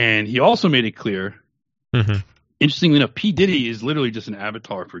 And he also made it clear, interestingly enough, P. Diddy is literally just an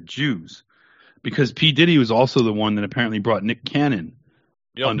avatar for Jews. Because P. Diddy was also the one that apparently brought Nick Cannon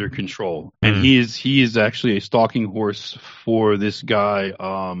under control. And he is actually a stalking horse for this guy,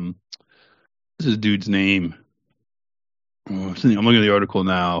 what's this dude's name? I'm looking at the article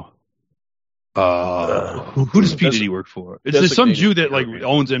now. Who does P. Diddy work for? It's some Jew that like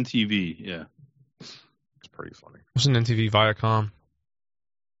owns MTV. Yeah, it's pretty funny. Wasn't MTV Viacom?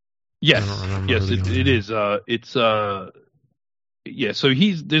 Yes, it is. Yeah. So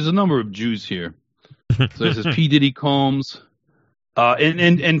there's a number of Jews here. So it says P. Diddy Combs.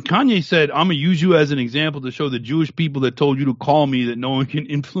 And Kanye said, "I'm gonna use you as an example to show the Jewish people that told you to call me that no one can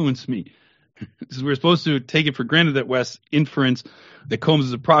influence me." We're supposed to take it for granted that West's inference that Combs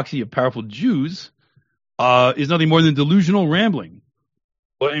is a proxy of powerful Jews is nothing more than delusional rambling.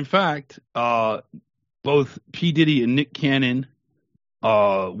 But in fact, both P. Diddy and Nick Cannon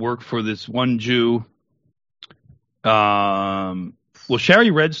work for this one Jew. Well,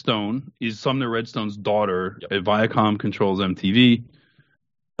 Shari Redstone is Sumner Redstone's daughter. Yep. Viacom controls MTV.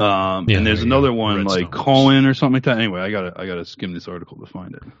 And there's another one Redstone, like Cohen or something like that. Anyway, I gotta skim this article to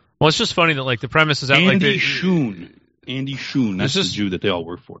find it. Well, it's just funny that like the premise is that Andy Schoon. That's the Jew that they all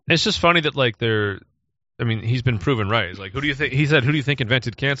work for. It's just funny that like he's been proven right. It's like, who do you think? He said, who do you think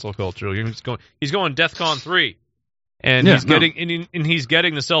invented cancel culture? He's going DEFCON 3, and he's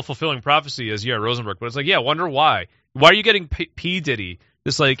getting the self-fulfilling prophecy as Rosenberg. But it's like, wonder why? Why are you getting P. Diddy,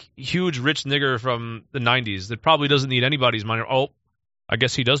 this like huge rich nigger from the 90s that probably doesn't need anybody's money? Oh, I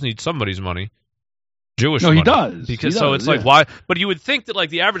guess he does need somebody's money. Jewish money. He does. Like, why? But you would think that like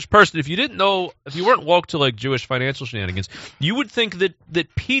the average person, if you weren't woke to like Jewish financial shenanigans, you would think that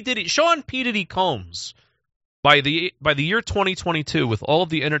Sean P. Diddy Combs, by the year 2022, with all of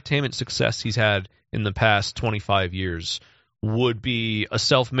the entertainment success he's had in the past 25 years, would be a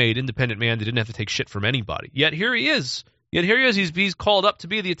self-made independent man that didn't have to take shit from anybody. Yet here he is. He's called up to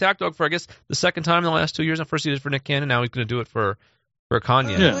be the attack dog for, I guess, the second time in the last 2 years. At first he did it for Nick Cannon. Now he's going to do it for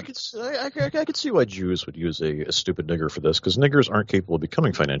Kanye. I could see why Jews would use a stupid nigger for this, because niggers aren't capable of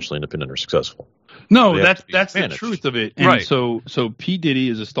becoming financially independent or successful. No, that's the truth of it. And right. So P. Diddy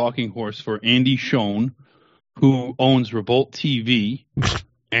is a stalking horse for Andy Schoen, who owns Revolt TV,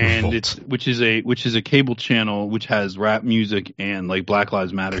 and which is a cable channel which has rap music and like Black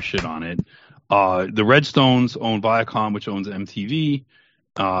Lives Matter shit on it. The Redstones own Viacom, which owns MTV.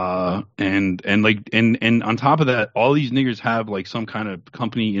 And on top of that, all these niggers have like some kind of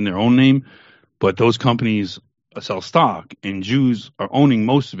company in their own name, but those companies sell stock, and Jews are owning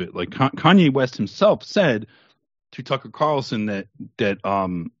most of it. Like Kanye West himself said to Tucker Carlson that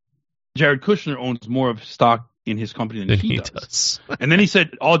Jared Kushner owns more of stock in his company than he does. And then he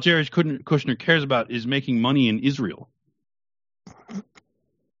said all Jared Kushner cares about is making money in Israel.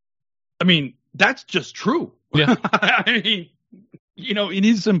 I mean, that's just true. Yeah. I mean, in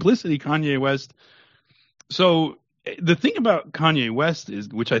his simplicity, Kanye West. So the thing about Kanye West is,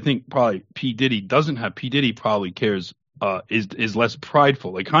 which I think probably P. Diddy doesn't have. P. Diddy probably cares, is less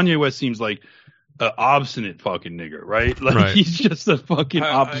prideful. Like Kanye West seems like an obstinate fucking nigger, right? Like Right. he's just a fucking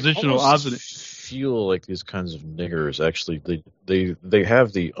oppositional obstinate. Feel like these kinds of niggers actually they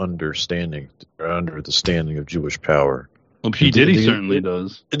have the understanding of Jewish power. Well, P. Diddy certainly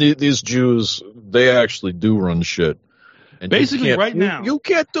does. These Jews, they actually do run shit. And basically, right now, you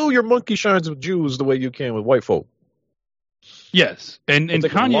can't do your monkey shines with Jews the way you can with white folk. Yes, and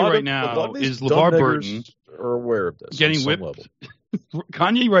Kanye right now is LeVar Burton. Are aware of this getting whipped.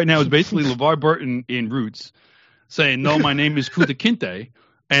 Kanye right now is basically LeVar Burton in Roots, saying, "No, my name is Kuta Kinte."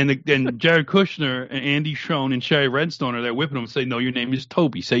 And Jared Kushner and Andy Schoen and Sherry Redstone are there whipping him and say, "No, your name is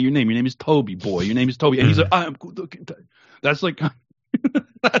Toby. Say your name. Your name is Toby, boy. Your name is Toby." And he's like, "I am Kuta Kinte." That's like,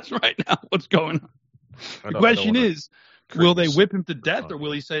 that's right now what's going on. The question is, will they whip him to death or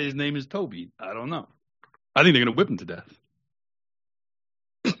will he say his name is Toby? I don't know. I think they're going to whip him to death.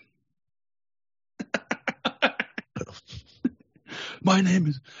 My name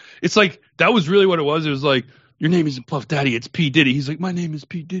is. It's like that was really what it was. It was like, your name isn't Puff Daddy, it's P. Diddy. He's like, my name is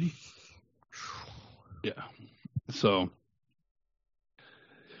P. Diddy. Yeah. So,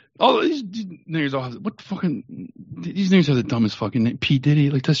 all these niggas all have, what the fucking, these niggas have the dumbest fucking name. P.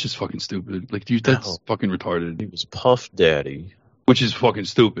 Diddy, like, that's just fucking stupid. Like, dude, that's fucking retarded. He was Puff Daddy. Which is fucking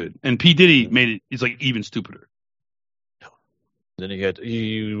stupid. And P. Diddy made it, it's like even stupider. Then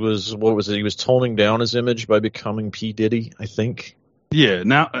he was toning down his image by becoming P. Diddy, I think. Yeah,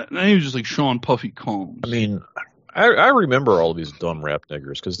 now he was just like Sean Puffy Combs. I mean, I remember all of these dumb rap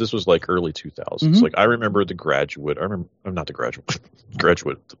niggers because this was like early 2000s. Mm-hmm. Like I remember The Graduate. Not The Graduate,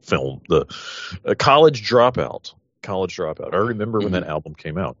 Graduate film, the College Dropout. I remember when that album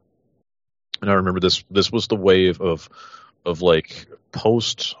came out, and I remember this was the wave of like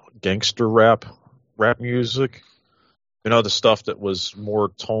post gangster rap music. The stuff that was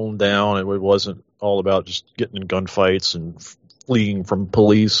more toned down. It wasn't all about just getting in gunfights and fleeing from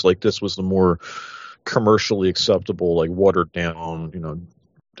police. Like this was the more commercially acceptable, like watered down,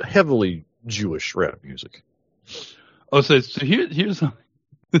 heavily Jewish rap music. Oh, so here's something.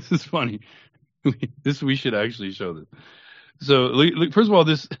 This is funny. We should actually show this. So, first of all,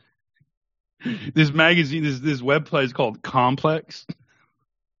 this magazine, this website is called Complex.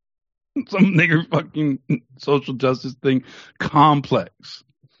 Some nigger fucking social justice thing. Complex.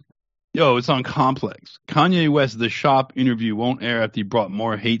 Yo, it's on Complex. Kanye West, The Shop interview won't air after he brought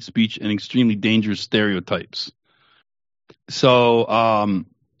more hate speech and extremely dangerous stereotypes. So,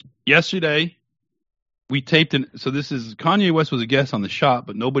 yesterday, we taped Kanye West was a guest on The Shop,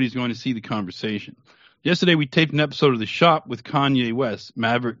 but nobody's going to see the conversation. Yesterday, we taped an episode of The Shop with Kanye West,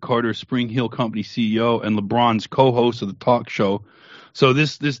 Maverick Carter, Spring Hill Company CEO, and LeBron's co-host of the talk show. So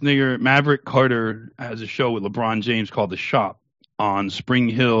this nigger, Maverick Carter, has a show with LeBron James called The Shop on Spring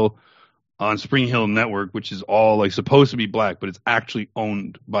Hill Network, which is all like supposed to be black, but it's actually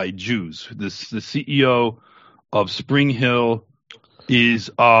owned by Jews. The CEO of Spring Hill is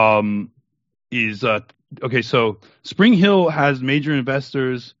okay. So Spring Hill has major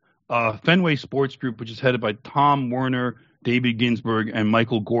investors, Fenway Sports Group, which is headed by Tom Werner, David Ginsburg, and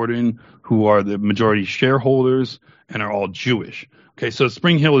Michael Gordon, who are the majority shareholders and are all Jewish. Okay, so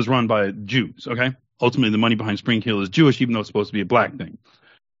Spring Hill is run by Jews. Okay, ultimately the money behind Spring Hill is Jewish, even though it's supposed to be a black thing.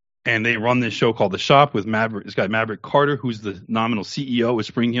 And they run this show called The Shop with this guy Maverick Carter, who's the nominal CEO of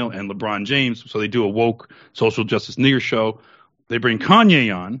Spring Hill, and LeBron James. So they do a woke social justice nigger show. They bring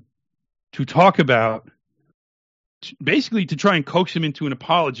Kanye on to talk about, basically to try and coax him into an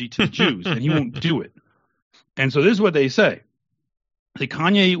apology to the Jews, and he won't do it. And so this is what they say.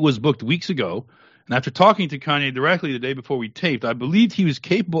 Kanye was booked weeks ago, and after talking to Kanye directly the day before we taped, I believed he was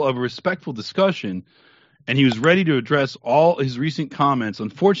capable of a respectful discussion, and he was ready to address all his recent comments.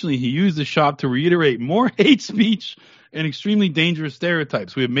 Unfortunately, he used The Shop to reiterate more hate speech and extremely dangerous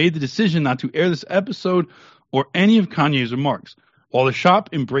stereotypes. We have made the decision not to air this episode or any of Kanye's remarks. While The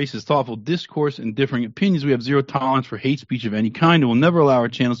Shop embraces thoughtful discourse and differing opinions, we have zero tolerance for hate speech of any kind and will never allow our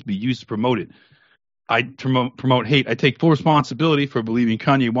channels to be used to promote it. I promote hate. I take full responsibility for believing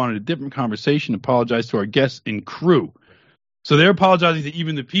Kanye wanted a different conversation. Apologize to our guests and crew. So they're apologizing to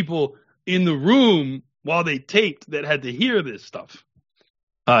even the people in the room while they taped that had to hear this stuff.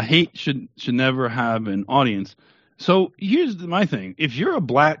 Hate should never have an audience. So here's my thing. If you're a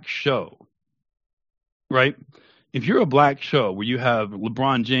black show, right, if you're a black show where you have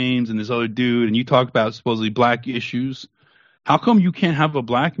LeBron James and this other dude, and you talk about supposedly black issues, how come you can't have a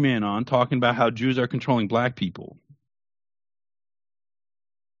black man on talking about how Jews are controlling black people?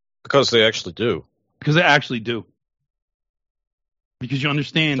 Because they actually do. Because they actually do. Because you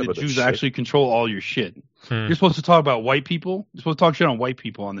understand that Jews actually control all your shit. You're supposed to talk about white people. You're supposed to talk shit on white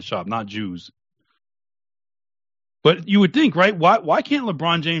people on the shop, not Jews. But you would think, right? Why can't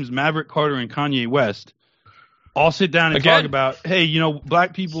LeBron James, Maverick Carter, and Kanye West all sit down and talk about, hey, you know,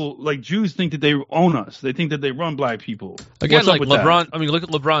 black people, like Jews think that they own us. They think that they run black people. Again, What's up like with LeBron, that? I mean, look at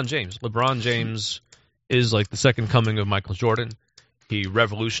LeBron James. LeBron James is like the second coming of Michael Jordan. He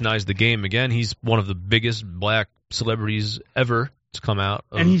revolutionized the game again. He's one of the biggest black celebrities ever to come out.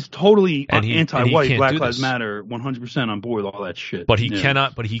 And he's totally anti-white, and Black Lives Matter, 100% on board with all that shit. But he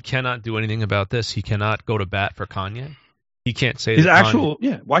cannot do anything about this. He cannot go to bat for Kanye. He can't say his that actual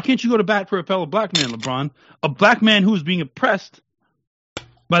Why can't you go to bat for a fellow black man, LeBron? A black man who is being oppressed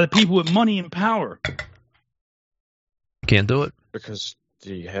by the people with money and power. Can't do it Because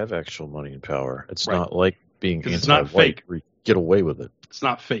you have actual money and power. It's Right. not like being It's not anti-white fake. where you get away with it. It's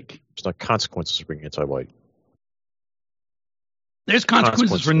not fake. It's not consequences of being anti-white. There's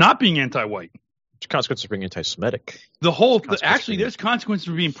consequences for not being anti-white. There's consequences of being anti-Semitic. Actually, there's consequences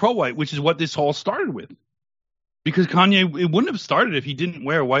for being pro-white, which is what this all started with. Because Kanye, it wouldn't have started if he didn't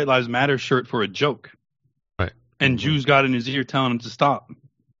wear a White Lives Matter shirt for a joke. Right. And Jews got in his ear telling him to stop.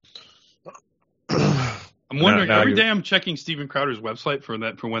 I'm wondering, every day I'm checking Steven Crowder's website for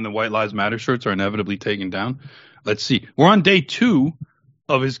when the White Lives Matter shirts are inevitably taken down. Let's see. We're on day 2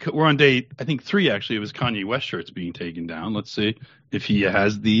 of we're on day, I think 3 actually, of his Kanye West shirts being taken down. Let's see if he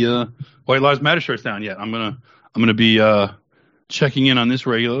has the White Lives Matter shirts down yet. I'm gonna be checking in on this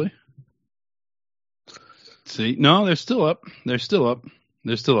regularly. See, no, they're still up. They're still up.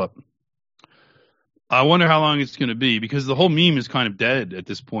 I wonder how long it's going to be, because the whole meme is kind of dead at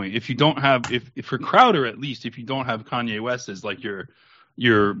this point. If you don't have, if for Crowder at least, if you don't have Kanye West as like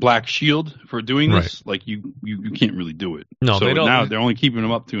your black shield for doing this, like you can't really do it. No, so they don't. Now they're only keeping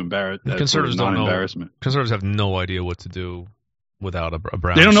him up to embarrass. Conservatives don't know. Embarrassment. Conservatives have no idea what to do without a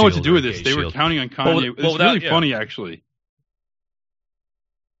brown. They don't know what to shield do or with a this. gay They were shield. counting on Kanye. It's really funny, actually.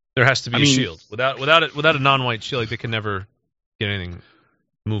 There has to be a shield. Without a non-white shield, like, they can never get anything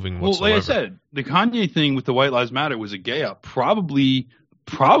moving whatsoever. Well, like I said, the Kanye thing with the White Lives Matter was a gay up. Probably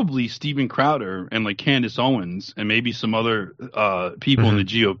Steven Crowder and like Candace Owens and maybe some other people in the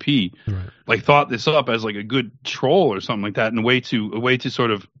GOP like thought this up as like a good troll or something like that, and a way to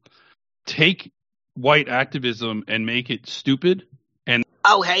sort of take white activism and make it stupid. And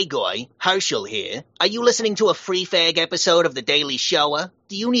oh, hey, Goy. Herschel here. Are you listening to a free fag episode of The Daily Shower?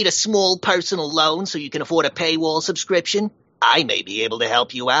 Do you need a small personal loan so you can afford a paywall subscription? I may be able to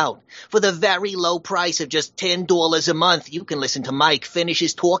help you out. For the very low price of just $10 a month, you can listen to Mike finish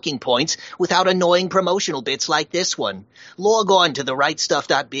his talking points without annoying promotional bits like this one. Log on to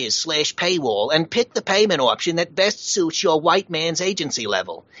therightstuff.biz/paywall and pick the payment option that best suits your white man's agency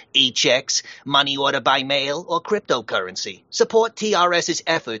level. E-checks, money order by mail, or cryptocurrency. Support TRS's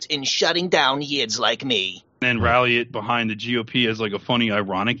efforts in shutting down yids like me. then rally it behind the GOP as like a funny,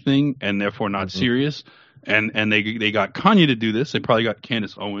 ironic thing, and therefore not serious. And they got Kanye to do this. They probably got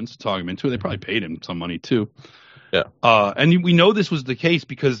Candace Owens to talk him into it. They probably paid him some money too. Yeah. And we know this was the case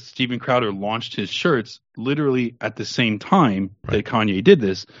because Steven Crowder launched his shirts literally at the same time that Kanye did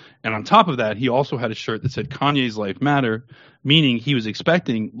this. And on top of that, he also had a shirt that said Kanye's Life Matter, meaning he was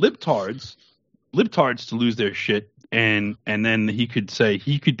expecting libtards to lose their shit. And then he could say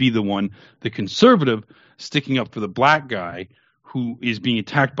he could be the one, the conservative, sticking up for the black guy who is being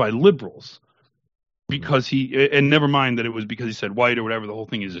attacked by liberals. Because and never mind that it was because he said white or whatever, the whole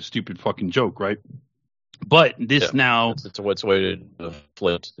thing is a stupid fucking joke, right? But this now... It's a way to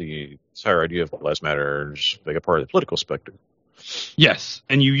flip the entire idea of Black Lives Matter, just make it part of the political spectrum. Yes,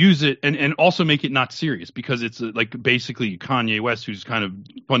 and you use it, and also make it not serious, because it's like basically Kanye West, who's kind of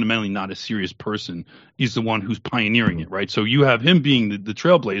fundamentally not a serious person, is the one who's pioneering it, right? So you have him being the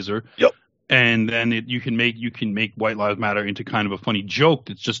trailblazer, and then you can make White Lives Matter into kind of a funny joke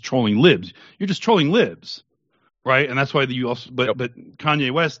that's just trolling libs. You're just trolling libs, right? And that's why you also, but Kanye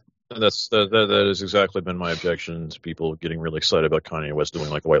West. That has exactly been my objection to people getting really excited about Kanye West doing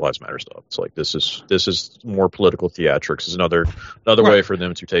like the White Lives Matter stuff. It's like this is more political theatrics. It's another way for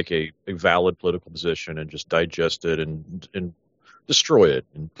them to take a valid political position and just digest it and destroy it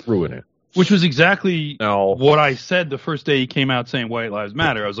and ruin it. Which was exactly what I said the first day he came out saying White Lives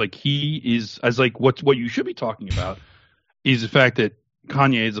Matter. I was like, what you should be talking about is the fact that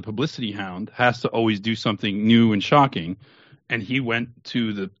Kanye, as a publicity hound, has to always do something new and shocking. and he went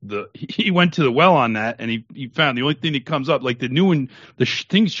to the well on that, and he found the only thing that comes up, like the new one,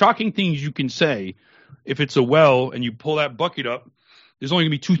 shocking things you can say if it's a well and you pull that bucket up. There's only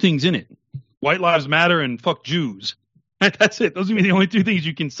gonna be two things in it: White Lives Matter and fuck Jews. That's it. Those are gonna be the only two things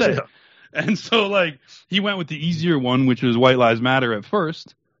you can say. Yeah. And so, like, he went with the easier one, which was White Lives Matter at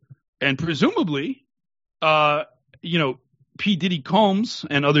first, and presumably, P. Diddy Combs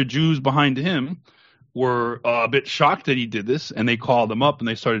and other Jews behind him were a bit shocked that he did this, and they called him up and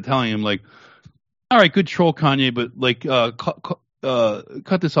they started telling him, like, all right, good troll, Kanye, but like,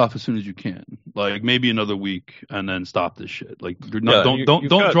 cut this off as soon as you can. Like, maybe another week, and then stop this shit. Like,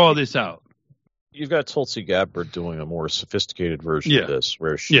 don't draw this out. You've got Tulsi Gabbard doing a more sophisticated version of this,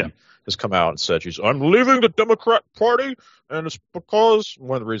 where she has come out and said I'm leaving the Democrat Party, and it's because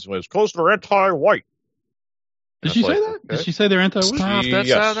one of the reasons was because they're anti-white. Did she say that? Okay. Did she say they're anti-white?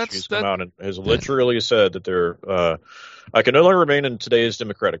 She's come out and has literally said that they're. I can no longer remain in today's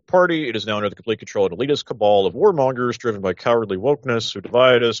Democratic Party. It is now under the complete control of an elitist cabal of warmongers driven by cowardly wokeness who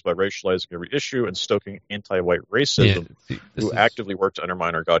divide us by racializing every issue and stoking anti-white racism, who actively work to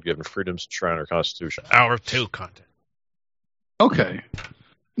undermine our God-given freedoms and shrine our Constitution. Hour 2 content. Okay.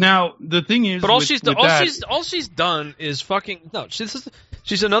 Now the thing is, but all she's done is fucking no.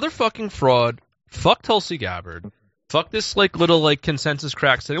 She's another fucking fraud. Fuck Tulsi Gabbard. Fuck this like little like consensus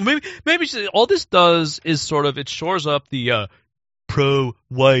crack thing. Maybe all this does is sort of it shores up the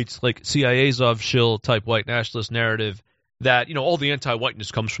pro-whites like CIA Azov shill type white nationalist narrative that all the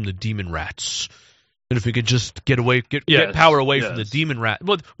anti-whiteness comes from the demon rats. And if we could just get power away from the demon rat.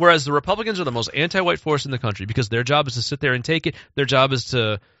 Whereas the Republicans are the most anti-white force in the country because their job is to sit there and take it. Their job is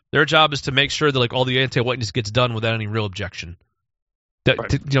to make sure that like all the anti-whiteness gets done without any real objection.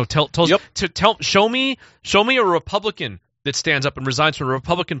 Show me a Republican that stands up and resigns from the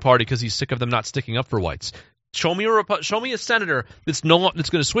Republican Party because he's sick of them not sticking up for whites. Show me a senator that's going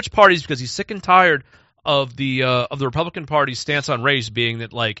to switch parties because he's sick and tired of the Republican Party's stance on race being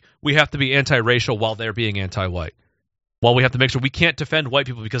that like we have to be anti-racial while they're being anti-white. While we have to make sure we can't defend white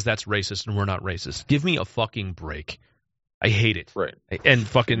people because that's racist and we're not racist. Give me a fucking break. I hate it. Right. And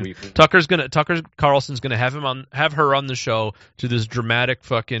fucking Tucker Carlson's gonna have her on the show to this dramatic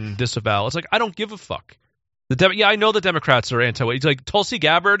fucking disavow. It's like I don't give a fuck. I know the Democrats are anti-white. It's like Tulsi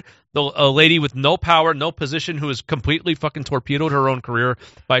Gabbard, a lady with no power, no position, who has completely fucking torpedoed her own career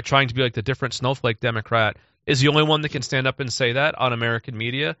by trying to be like the different snowflake Democrat, is the only one that can stand up and say that on American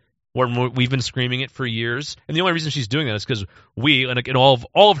media. Where we've been screaming it for years, and the only reason she's doing that is because we and all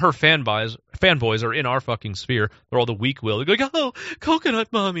of her fanboys are in our fucking sphere. They're all the weak will. They're like, oh,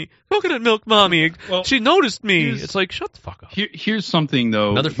 coconut milk mommy. Well, she noticed me. It's like, shut the fuck up. Here's something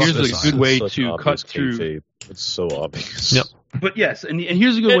though. Here's a good way to cut through. It's so obvious. Yep. But yes, and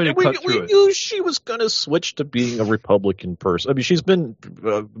here's a good way to cut through it. We knew she was going to switch to being a Republican person. I mean, she's been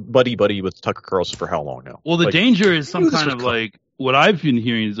buddy with Tucker Carlson for how long now? Well, the danger is some kind of like. What I've been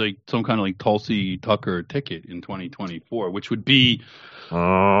hearing is like some kind of like Tulsi Tucker ticket in 2024, which would be,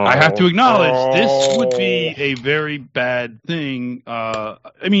 I have to acknowledge, this would be a very bad thing. I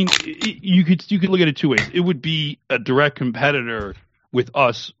mean, you could look at it two ways. It would be a direct competitor with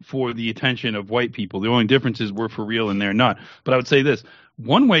us for the attention of white people. The only difference is we're for real and they're not. But I would say this: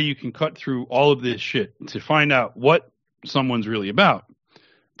 one way you can cut through all of this shit to find out what someone's really about.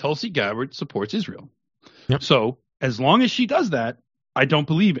 Tulsi Gabbard supports Israel. Yep. So as long as she does that, I don't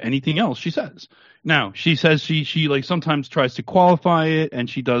believe anything else she says. Now, she says she like sometimes tries to qualify it, and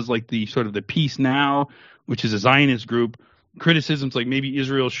she does like the sort of the Peace Now, which is a Zionist group. Criticisms like maybe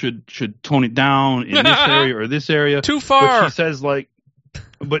Israel should tone it down in this area or this area. Too far. But she says like,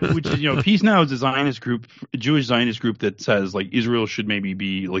 which is Peace Now is a Zionist group, a Jewish Zionist group that says like Israel should maybe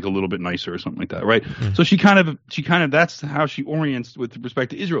be like a little bit nicer or something like that, right? Mm-hmm. So she kind of that's how she orients with respect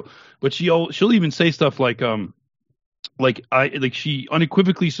to Israel. But she'll even say stuff like she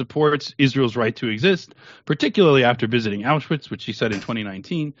unequivocally supports Israel's right to exist, particularly after visiting Auschwitz, which she said in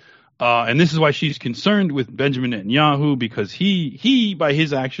 2019. And this is why she's concerned with Benjamin Netanyahu, because he by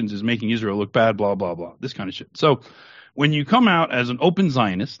his actions is making Israel look bad, blah, blah, blah, this kind of shit. So when you come out as an open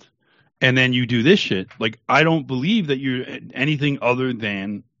Zionist and then you do this shit, like, I don't believe that you're anything other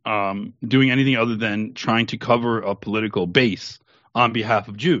than doing anything other than trying to cover a political base on behalf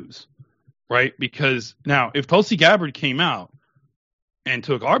of Jews. Right? Because now, if Tulsi Gabbard came out and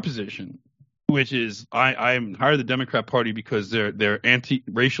took our position, which is I'm hired the Democrat Party because they're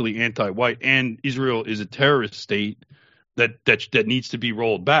racially anti-white and Israel is a terrorist state that needs to be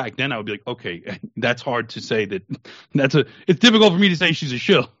rolled back, then I would be like, okay, that's hard to say that. It's difficult for me to say she's a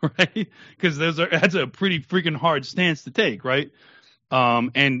shill, right? Because that's a pretty freaking hard stance to take, right?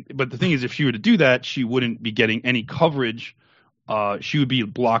 But the thing is, if she were to do that, she wouldn't be getting any coverage she would be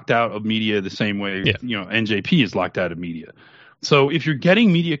blocked out of media the same way, NJP is locked out of media. So if you're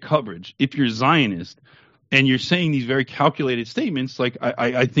getting media coverage, if you're Zionist, and you're saying these very calculated statements, like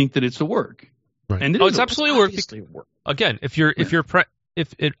I think that it's a work. Right. And it's absolutely work. Again, if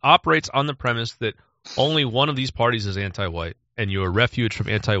it operates on the premise that only one of these parties is anti-white, and you're a refuge from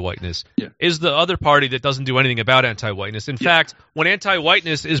anti-whiteness, is the other party that doesn't do anything about anti-whiteness. In fact, when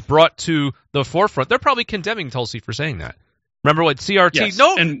anti-whiteness is brought to the forefront, they're probably condemning Tulsi for saying that. Remember what CRT? Yes.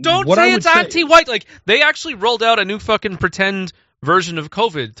 No, and don't say it's anti-white. Like, they actually rolled out a new fucking pretend version of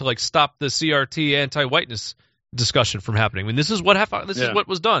COVID to, like, stop the CRT anti-whiteness discussion from happening. I mean, this is what is what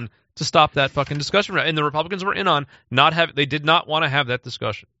was done to stop that fucking discussion. And the Republicans were in on they did not want to have that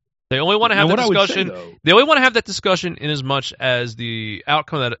discussion. They only want to have that discussion. They only want to have that discussion in as much as the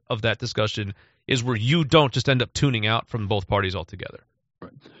outcome of that discussion is where you don't just end up tuning out from both parties altogether.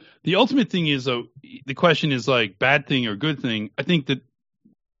 Right. The ultimate thing is, though, the question is like bad thing or good thing. I think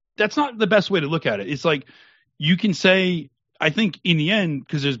that's not the best way to look at it. It's like you can say, I think in the end,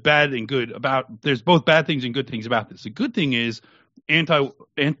 because there's bad and good there's both bad things and good things about this. The good thing is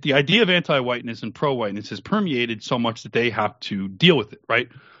the idea of anti-whiteness and pro-whiteness has permeated so much that they have to deal with it, right?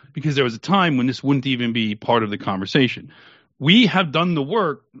 Because there was a time when this wouldn't even be part of the conversation. We have done the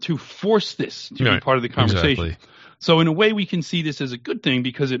work to force this to be part of the conversation. Exactly. So in a way, we can see this as a good thing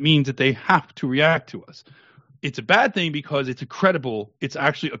because it means that they have to react to us. It's a bad thing because it's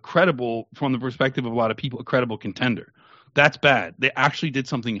actually a credible, from the perspective of a lot of people, a credible contender. That's bad. They actually did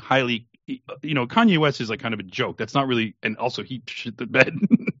something highly, Kanye West is like kind of a joke. That's not really, and also he shit the bed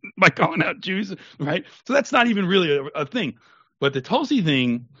by calling out Jews, right? So that's not even really a thing. But the Tulsi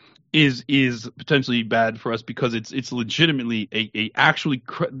thing is potentially bad for us because it's legitimately actually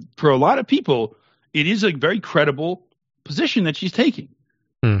for a lot of people, it is a very credible position that she's taking.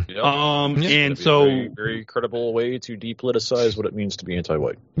 Yep. And so very, very credible way to depoliticize what it means to be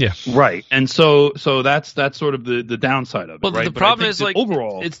anti-white. Yeah, right. And so that's sort of the downside of it. Well, right? the problem is like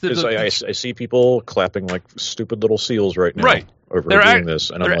overall, I see people clapping like stupid little seals right now over doing this,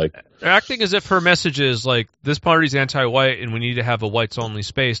 and I'm like, they're acting as if her message is like this party's anti-white, and we need to have a whites-only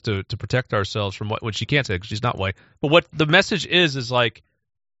space to protect ourselves from what she can't say because she's not white. But what the message is like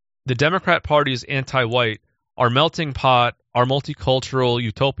the Democrat Party is anti-white. Our melting pot, our multicultural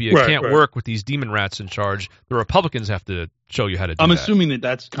utopia can't work with these demon rats in charge. The Republicans have to show you how to do that. I'm assuming that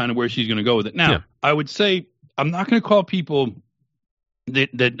that's kind of where she's going to go with it. Now, I would say I'm not going to call people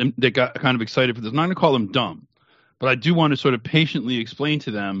that got kind of excited for this. I'm not going to call them dumb, but I do want to sort of patiently explain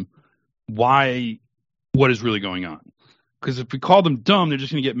to them what is really going on. Because if we call them dumb, they're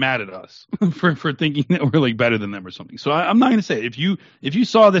just going to get mad at us for thinking that we're like better than them or something. So I'm not going to say it. If you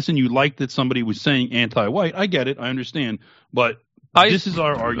saw this and you liked that somebody was saying anti-white, I get it, I understand. But this is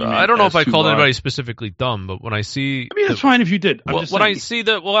our argument. I don't know if I called anybody specifically dumb, but when I see, I mean, that's fine if you did. I'll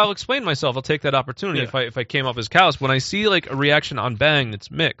explain myself. I'll take that opportunity if I came off as callous. When I see like a reaction on Bang that's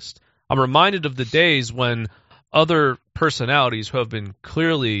mixed, I'm reminded of the days when other personalities who have been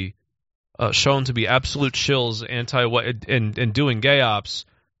clearly shown to be absolute shills, anti-white, and doing gay ops,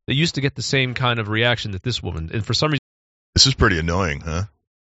 they used to get the same kind of reaction that this woman. And for some reason, this is pretty annoying, huh?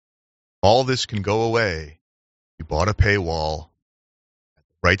 All this can go away. You bought a paywall at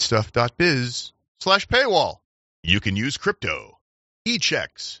rightstuff.biz/paywall. You can use crypto,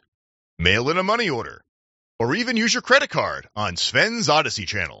 e-checks, mail in a money order, or even use your credit card on Sven's Odyssey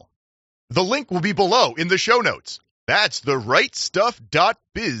channel. The link will be below in the show notes. That's the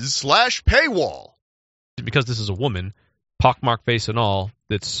rightstuff.biz/paywall. Because this is a woman, pockmark face and all,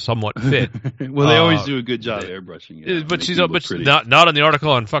 that's somewhat fit. Well, they always do a good job airbrushing it. But she's not on the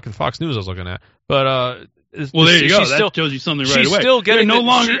article on fucking Fox News I was looking at. But well, there you go. That tells you something right away. Still getting no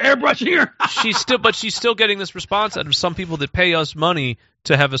longer airbrushing her. she's still getting this response out of some people that pay us money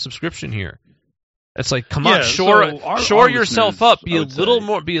to have a subscription here. It's like, come on, shore yourself up. Be a little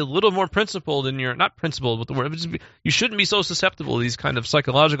more principled in your, not principled with the word. But you shouldn't be so susceptible to these kind of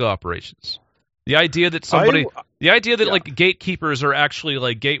psychological operations. The idea that like gatekeepers are actually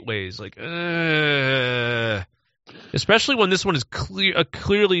like gateways, like, especially when this one is a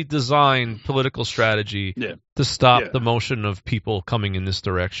clearly designed political strategy to stop the motion of people coming in this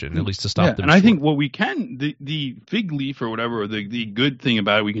direction, at least to stop them. And I think what we can, the fig leaf or whatever, or the good thing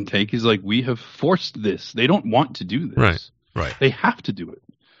about it we can take is like we have forced this. They don't want to do this. Right. They have to do it.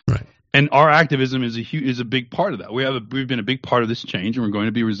 Right. And our activism is a big part of that. We've been a big part of this change, and we're going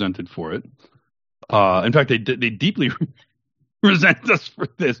to be resented for it. In fact, they deeply resent us for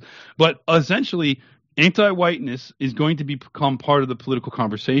this. But essentially, anti-whiteness is going to become part of the political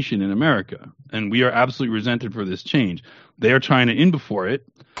conversation in America, and we are absolutely resented for this change. They are trying to in before it,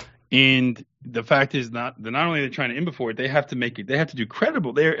 and the fact is they're not only trying to in before it, they have to make it. They have to do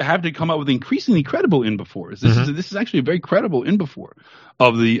credible. They have to come up with increasingly credible in befores. This is actually a very credible in before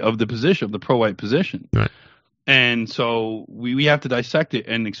of the position, of the pro-white position. Right. And so we have to dissect it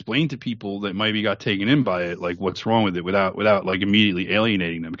and explain to people that maybe got taken in by it, like what's wrong with it, without like immediately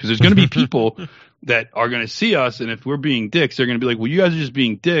alienating them. Because there's going to be people that are going to see us, and if we're being dicks, they're going to be like, well, you guys are just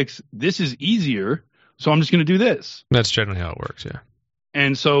being dicks. This is easier, so I'm just going to do this. That's generally how it works, yeah.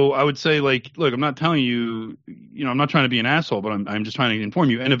 And so I would say, like, look, I'm not telling you, I'm not trying to be an asshole, but I'm just trying to inform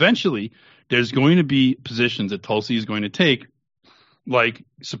you. And eventually there's going to be positions that Tulsi is going to take, like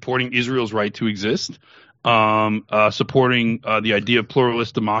supporting Israel's right to exist, supporting the idea of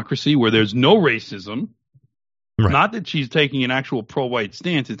pluralist democracy where there's no racism. Right. Not that she's taking an actual pro-white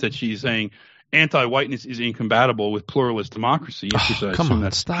stance, it's that she's saying anti-whiteness is incompatible with pluralist democracy. That's the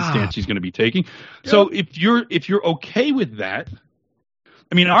stance she's going to be taking. Yep. So if you're okay with that,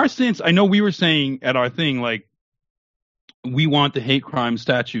 I mean, our stance, I know we were saying at our thing, like, we want the hate crime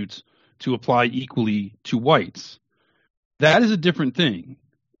statutes to apply equally to whites. That is a different thing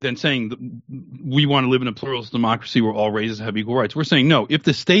than saying we want to live in a pluralist democracy where all races have equal rights. We're saying, no, if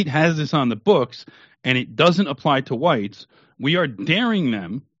the state has this on the books and it doesn't apply to whites, we are daring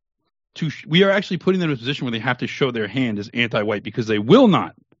them we are actually putting them in a position where they have to show their hand as anti-white because they will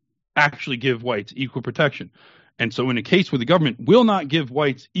not actually give whites equal protection. And so in a case where the government will not give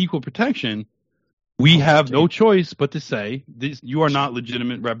whites equal protection, we have no choice but to say, you are not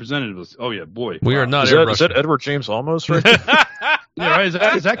legitimate representatives. Oh, yeah, boy. We are not. Is that Edward James Olmos right there? Yeah, right.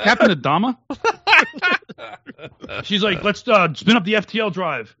 Is that Captain Adama? She's like, let's spin up the FTL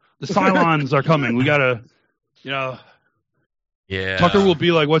drive. The Cylons are coming. We got to, Yeah. Tucker will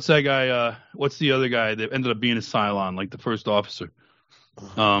be like, what's that guy? What's the other guy that ended up being a Cylon, like the first officer? The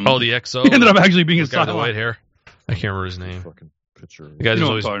XO? He ended up actually being a Cylon. Cylon. White hair. I can't remember his name. The guy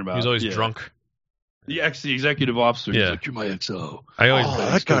who's always drunk. The executive officer. Yeah. He's like, you're my XO.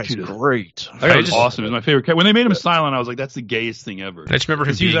 That guy's great. That guy was awesome. It was my favorite character. When they made him a Cylon, I was like, that's the gayest thing ever. I just remember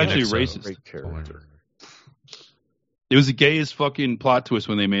him being being actually racist. Great character. It was the gayest fucking plot twist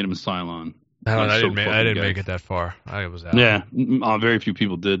when they made him a Cylon. I didn't make it that far. I was out. Yeah, very few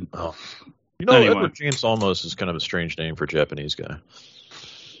people did. Oh. Anyway. Edward James Olmos is kind of a strange name for a Japanese guy.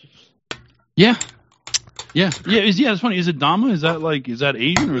 Yeah. It's funny. Is it Dama? Is that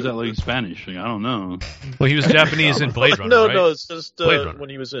Asian or is that like Spanish? I don't know. Well, he was Japanese in Blade Runner. No, it's just when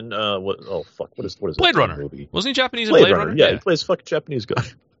he was in what is Blade Runner? Movie? Wasn't he Japanese in Blade Runner? Yeah, he plays fucking Japanese guy.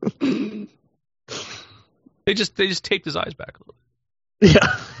 They just taped his eyes back a little bit.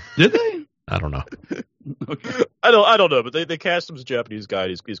 Yeah, did they? I don't know. Okay. I don't know, but they cast him as a Japanese guy.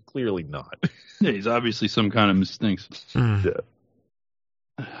 He's clearly not. Yeah, he's obviously some kind of mistakes. Yeah.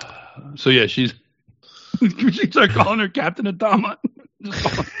 So yeah, she started calling her Captain Adama.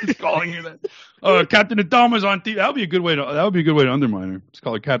 just calling her that. Captain Adama's on TV. That would be a good way to undermine her. Just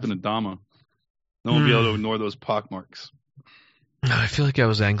call her Captain Adama. No one will be able to ignore those pockmarks. I feel like I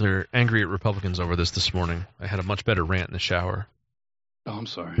was angry at Republicans over this morning. I had a much better rant in the shower. Oh, I'm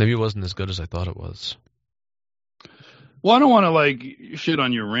sorry. Maybe it wasn't as good as I thought it was. Well, I don't want to shit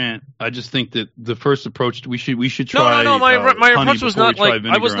on your rant. I just think that the first approach we should try. No. My approach was not like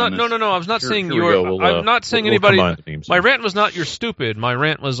I was not. No. I was not saying you were. I'm not saying anybody. My rant was not you're stupid. My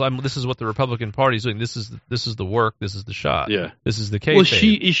rant was this is what the Republican Party is doing. This is the work. This is the shot. Yeah. This is the case. Well,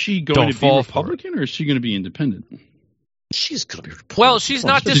 is she going to be Republican or is she going to be independent? She's going to be Republican. Well, she's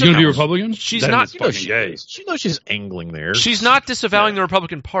not. She's going to be Republican. She's not. She knows she's angling there. She's not disavowing the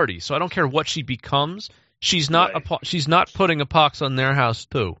Republican Party, so I don't care what she becomes. She's not. Right. She's not putting a pox on their house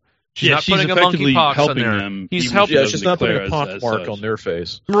too. She's not putting a monkey pox on helping there. them. He's helping. Yeah, she's not putting a pock mark on their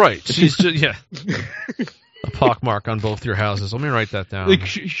face. Right. She's just a pock mark on both your houses. Let me write that down. Like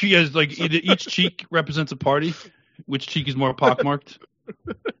she has each cheek represents a party. Which cheek is more pockmarked?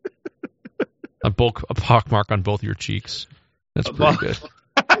 A pock mark on both your cheeks. That's pretty good.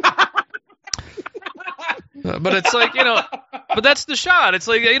 But it's like, but that's the shot. It's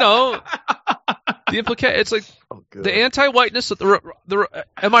like, the implication. It's like the anti-whiteness.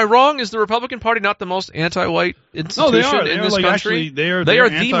 Am I wrong? Is the Republican Party not the most anti-white institution in this country? Actually, they are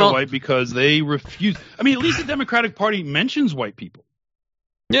anti-white because they refuse. I mean, at least the Democratic Party mentions white people.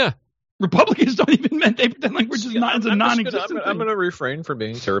 Yeah. Republicans don't even they pretend like we're just not. It's a non-existent. I'm going to refrain from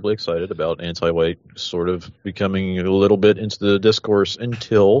being terribly excited about anti-white sort of becoming a little bit into the discourse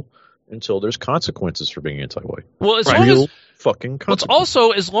until there's consequences for being anti-white. Well, as long as fucking consequences. But also,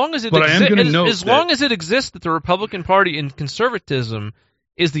 as long as it exists that the Republican Party in conservatism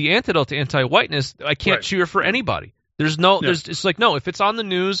is the antidote to anti-whiteness, I can't cheer for anybody. It's like no, if it's on the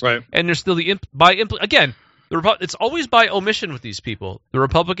news right. and there's still again. It's always by omission with these people. The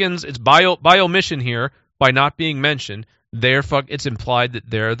Republicans, it's by omission here, by not being mentioned. It's implied that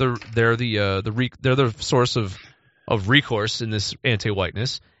they're the source of recourse in this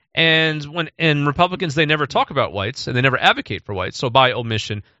anti-whiteness. And Republicans, they never talk about whites and they never advocate for whites. So by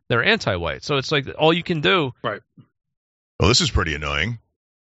omission, they're anti-white. So it's like all you can do. Right. Well, this is pretty annoying.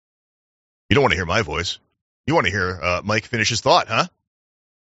 You don't want to hear my voice. You want to hear Mike finish his thought, huh?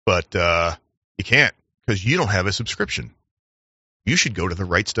 But you can't because you don't have a subscription. You should go to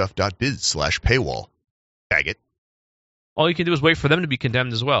therightstuff.biz/paywall. Tag it. All you can do is wait for them to be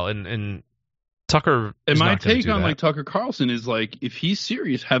condemned as well. And Tucker. And my not take on that. like Tucker Carlson is like, if he's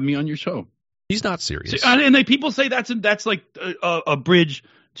serious, have me on your show. He's not serious. See, and people say that's like a bridge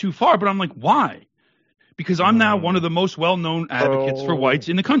too far, but I'm like, why? Because I'm now one of the most well-known advocates for whites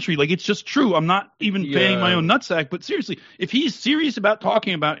in the country. Like, it's just true. I'm not even paying my own nutsack. But seriously, if he's serious about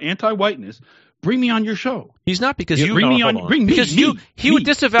talking about anti-whiteness, bring me on your show. He's not because Bring me. He would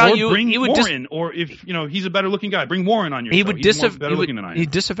disavow you. Or bring he would Warren, or if he's a better-looking guy, bring Warren on your show. He would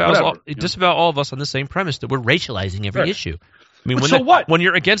disavow all of us on the same premise that we're racializing every issue. I mean, what? When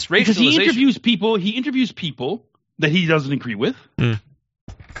you're against racialization, because he interviews people that he doesn't agree with.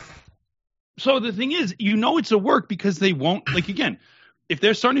 So the thing is, it's a work because they won't, like, again, if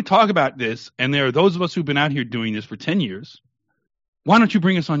they're starting to talk about this, and there are those of us who've been out here doing this for 10 years, why don't you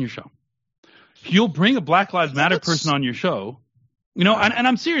bring us on your show? You'll bring a Black Lives Matter person on your show, and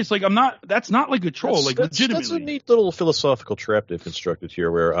I'm serious, like, that's not like a troll, legitimately. That's a neat little philosophical trap they've constructed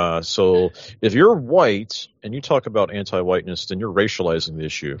here where, so if you're white and you talk about anti-whiteness, then you're racializing the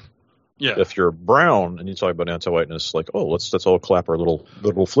issue. Yeah. If you're brown and you talk about anti-whiteness, like, let's all clap our little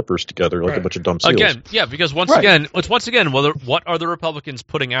flippers together like a bunch of dumb seals. Again, yeah, because once again, what are the Republicans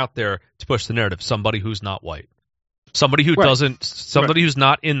putting out there to push the narrative? Somebody who's not white, somebody who who's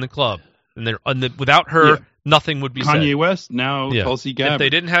not in the club, and without her, nothing would be said. Kanye West, now Tulsi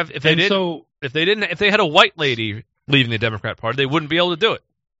Gabbard. If they had a white lady leading the Democrat Party, they wouldn't be able to do it.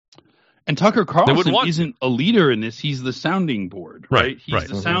 And Tucker Carlson isn't a leader in this. He's the sounding board, right? He's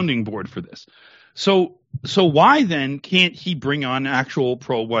the sounding board for this. So why then can't he bring on actual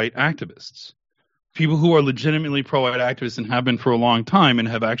pro-white activists? People who are legitimately pro-white activists and have been for a long time and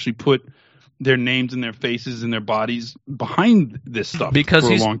have actually put their names and their faces and their bodies behind this stuff for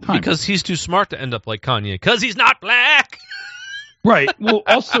a long time. Because he's too smart to end up like Kanye. Because he's not black! Right. Well,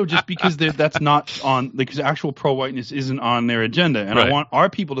 also just because that's not on, because actual pro-whiteness isn't on their agenda. And I want our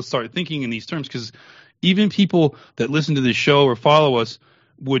people to start thinking in these terms, because even people that listen to this show or follow us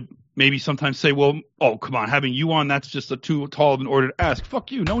would maybe sometimes say, well, oh, come on, having you on, that's just too tall of an order to ask.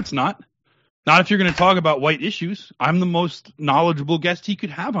 Fuck you. No, it's not. Not if you're going to talk about white issues. I'm the most knowledgeable guest he could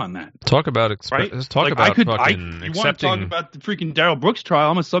have on that. Talk about you want to talk about the freaking Darrell Brooks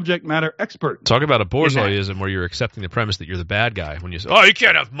trial? I'm a subject matter expert. Talk about a bourgeoisism where you're accepting the premise that you're the bad guy when you say, "Oh, you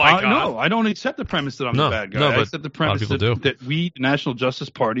can't have Mike on." No, I don't accept the premise that I'm the bad guy. I accept the premise that we, the National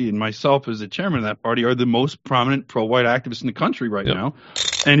Justice Party, and myself as the chairman of that party, are the most prominent pro-white activists in the country right now.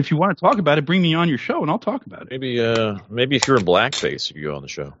 And if you want to talk about it, bring me on your show, and I'll talk about it. Maybe if you're in blackface, you go on the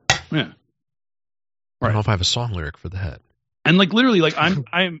show. Yeah. I don't know if I have a song lyric for that. And like literally, like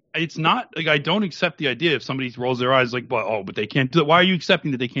it's not like I don't accept the idea if somebody rolls their eyes like, but they can't do it. Why are you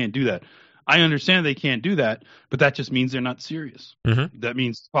accepting that they can't do that? I understand they can't do that, but that just means they're not serious. Mm-hmm. That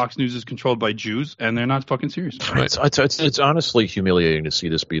means Fox News is controlled by Jews and they're not fucking serious. Right. It's honestly humiliating to see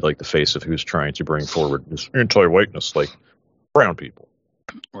this be like the face of who's trying to bring forward this anti-whiteness, like brown people.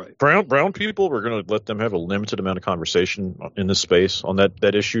 Right. Brown people, we're going to let them have a limited amount of conversation in this space on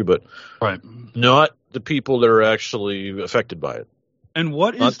that issue, but not the people that are actually affected by it. And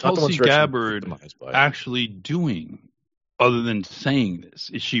what is Tulsi Gabbard actually doing other than saying this?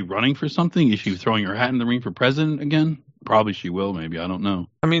 Is she running for something? Is she throwing her hat in the ring for president again? Probably she will, maybe. I don't know.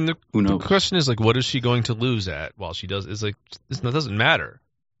 I mean, who knows? The question is, like, what is she going to lose at while she does? It's like, it doesn't matter.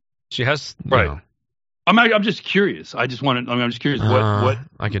 She has, you know. I'm just curious. I'm just curious what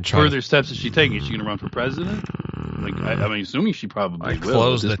I can further steps is she taking? Is she going to run for president? Like, I'm assuming she probably will.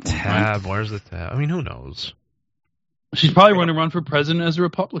 Close the tab. Right? Where's the tab? I mean, who knows? She's probably going to run for president as a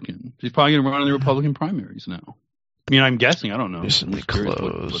Republican. She's probably going to run in the Republican primaries now. I mean, I'm guessing. I don't know. Recently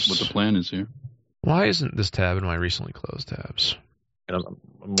closed. What the plan is here. Why isn't this tab in my recently closed tabs? And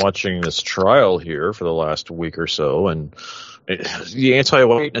I'm watching this trial here for the last week or so, and the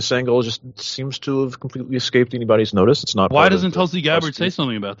anti-whiteness angle just seems to have completely escaped anybody's notice. It's not. Why doesn't Tulsi Gabbard say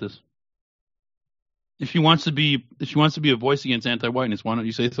something about this? If she wants to be a voice against anti-whiteness, why don't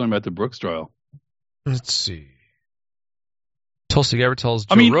you say something about the Brooks trial? Let's see. Tulsi Gabbard tells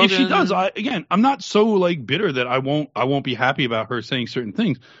Joe Rogan. Rogan. If she does, I'm not so like bitter that I won't be happy about her saying certain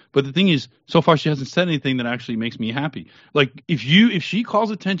things. But the thing is, so far she hasn't said anything that actually makes me happy. Like if she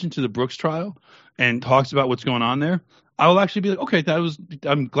calls attention to the Brooks trial and talks about what's going on there, I will actually be like, okay,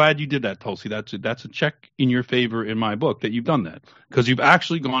 I'm glad you did that, Tulsi. That's a check in your favor in my book that you've done that, because you've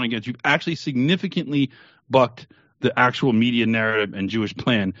actually significantly bucked the actual media narrative and Jewish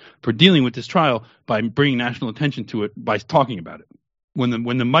plan for dealing with this trial by bringing national attention to it by talking about it. When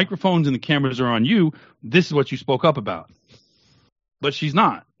the microphones and the cameras are on you, this is what you spoke up about. But she's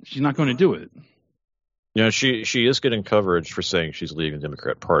not. She's not going to do it. Yeah, she is getting coverage for saying she's leaving the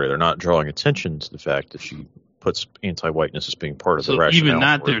Democrat Party. They're not drawing attention to the fact that she puts anti-whiteness as being part of the rationale. Even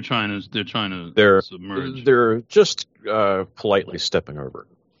that they're trying to submerge. They're just politely stepping over it.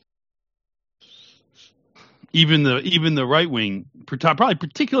 Even the right wing, probably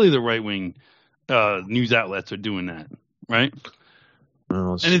particularly the right wing news outlets are doing that, right?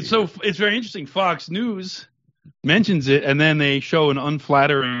 Well, and it's very interesting. Fox News mentions it, and then they show an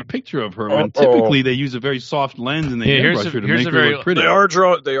unflattering picture of her. When typically they use a very soft lens and they airbrush her to make her look pretty. They are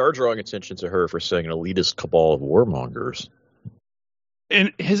drawing attention to her for saying an elitist cabal of warmongers.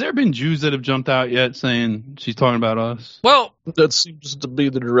 And has there been Jews that have jumped out yet saying she's talking about us? Well, that seems to be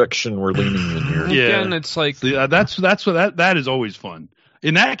the direction we're leaning in here. Yeah, again, it's like that's what that is always fun.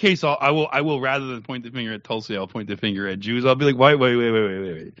 In that case, I will rather than point the finger at Tulsi, I'll point the finger at Jews. I'll be like,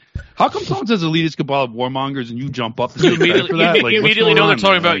 wait. How come someone says elitist cabal of warmongers and you jump up and you immediately know they're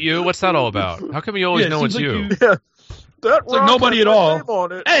talking about you? What's that all about? How come you always know it's you? Yeah, it's like nobody at all.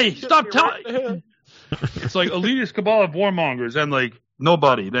 Hey, stop telling. It's like elitist cabal of warmongers and like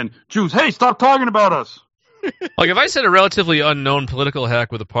nobody. Then Jews, hey, stop talking about us. Like if I said a relatively unknown political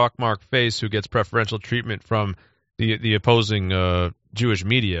hack with a pockmarked face who gets preferential treatment from the opposing Jewish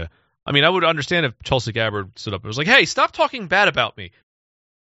media, I mean, I would understand if Tulsi Gabbard stood up and was like, hey, stop talking bad about me.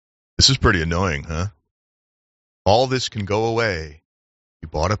 This is pretty annoying, huh? All this can go away. You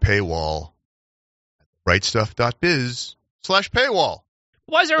bought a paywall at rightstuff.biz/paywall.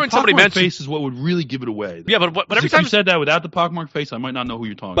 Why is everyone somebody mention face is what would really give it away? Yeah, but every time you said that without the pockmarked face, I might not know who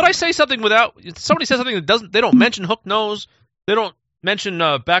you're talking about. But I say something without somebody says something that they don't mention hook nose, they don't mention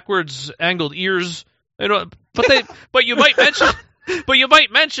backwards angled ears. They don't, but you might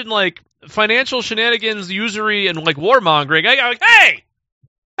mention like financial shenanigans, usury, and like warmongering. I go, hey,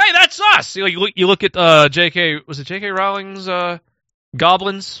 that's us. You look at J.K. Rowling's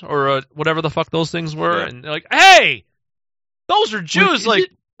goblins or whatever the fuck those things were, and they're like, hey, those are Jews. I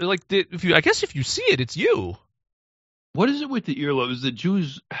guess if you see it, it's you. What is it with the earlobes? Is the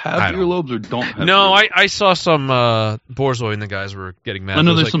Jews have earlobes or don't have? No, I saw some Borzoi and the guys were getting mad. I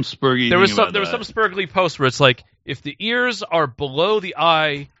know there's some spurgy. There was some spurgly post where it's like if the ears are below the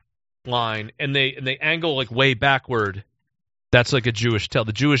eye line and they angle like way backward, that's like a Jewish tell.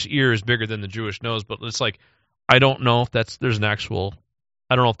 The Jewish ear is bigger than the Jewish nose, but it's like I don't know if there's an actual.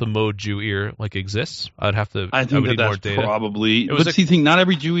 I don't know if the mode Jew ear like exists. I think that's more data. Probably. Not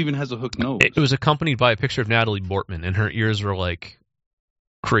every Jew even has a hook nose. It was accompanied by a picture of Natalie Portman, and her ears were like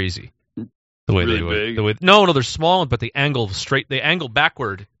crazy. The way really big? No, they're small, but they angle straight. They angle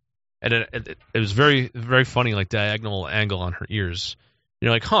backward, and it was very, very funny, like diagonal angle on her ears.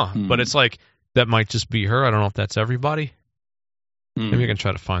 You're like, huh? But it's like that might just be her. I don't know if that's everybody. Maybe I can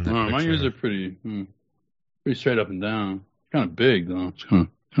try to find that. My ears are pretty straight up and down. Kind of big though. It's kind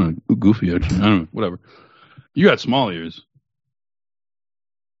of goofy actually. I don't know. Whatever. You got small ears.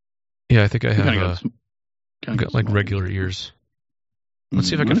 Yeah, I think I have. Got like regular ears. Let's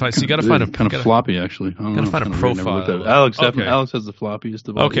see if I can find. So you got to find a kind of floppy actually. I don't know. Find a profile. Alex has the floppiest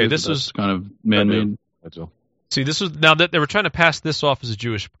of all. Okay, ears, this was kind of man-made. See, this was now that they were trying to pass this off as a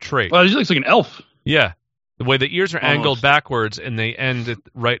Jewish trait. Well, he looks like an elf. Yeah. The way the ears are angled backwards and they end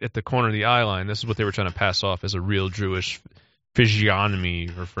right at the corner of the eye line, this is what they were trying to pass off as a real Jewish physiognomy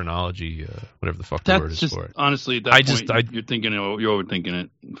or phrenology, whatever the fuck the word is for it. Honestly, at that point, you're overthinking it,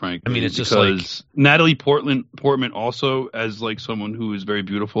 frankly. I mean, it's just because Natalie Portman also, as like someone who is very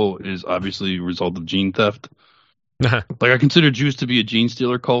beautiful, is obviously a result of gene theft. Like I consider Jews to be a gene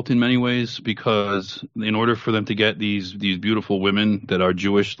stealer cult in many ways because in order for them to get these beautiful women that are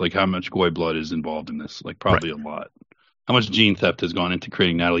Jewish, like how much goy blood is involved in this? Like probably a lot. How much gene theft has gone into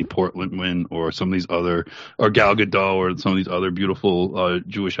creating Natalie Portman or some of these other, or Gal Gadot or some of these other beautiful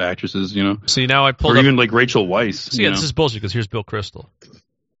Jewish actresses, you know? See, now I pulled or even like Rachel Weisz. See, this is bullshit because here's Bill Crystal.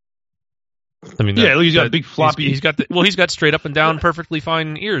 I mean, he's got big floppy. He's got straight up and down, perfectly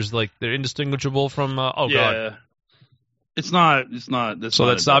fine ears, like they're indistinguishable from. God. It's not.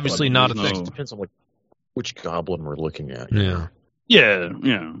 That's obviously not a thing. Depends on which goblin we're looking at. Yeah. Yeah.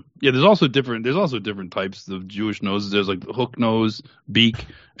 There's also different types of Jewish noses. There's like the hook nose, beak,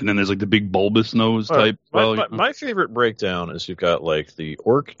 and then there's like the big bulbous nose type. My favorite breakdown is you've got like the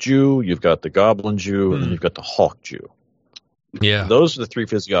orc Jew, you've got the goblin Jew, and then you've got the hawk Jew. Yeah, those are the three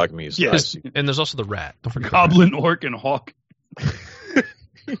physiognomies. Yes, and there's also the rat. Don't forget goblin, orc, and hawk.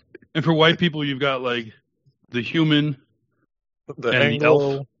 And for white people, you've got like the human, and the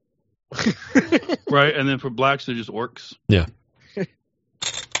elf. Right, and then for blacks, they're just orcs. Yeah.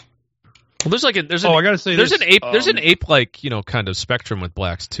 Well, there's I gotta say, there's an ape like kind of spectrum with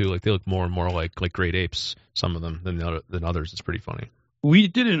blacks too. Like they look more and more like great apes. Some of them than others. It's pretty funny. We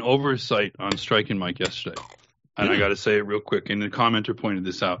did an oversight on Strike and Mike yesterday, and I got to say it real quick. And the commenter pointed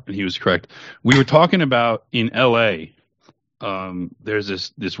this out, and he was correct. We were talking about in L.A.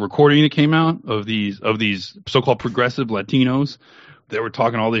 There's this recording that came out of these so-called progressive Latinos that were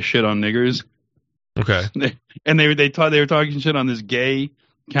talking all this shit on niggers. Okay. And they were talking shit on this gay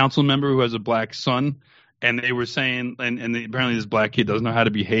council member who has a black son, and they were saying, and apparently this black kid doesn't know how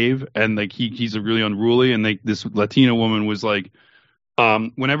to behave, and like he's a really unruly, and this Latina woman was like,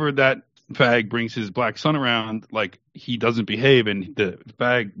 whenever that fag brings his black son around, like he doesn't behave, and the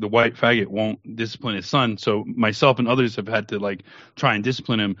white faggot won't discipline his son. So myself and others have had to like try and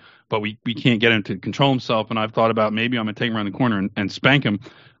discipline him, but we can't get him to control himself. And I've thought about maybe I'm gonna take him around the corner and spank him,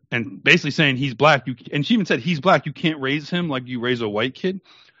 and basically saying he's black. And she even said he's black. You can't raise him like you raise a white kid.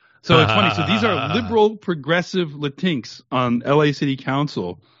 So it's funny. So these are liberal, progressive Latinx on LA City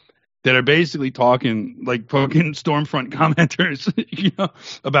Council that are basically talking like fucking Stormfront commenters,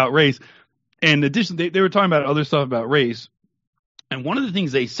 about race. And in addition, they were talking about other stuff about race. And one of the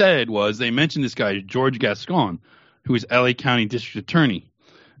things they said was they mentioned this guy, George Gascon, who is LA County District Attorney.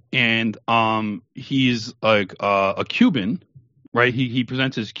 And he's like a Cuban, right? He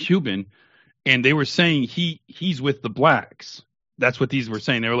presents as Cuban. And they were saying he's with the blacks. That's what these were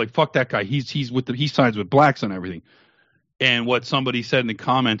saying. They were like, fuck that guy. He sides with blacks on everything. And what somebody said in the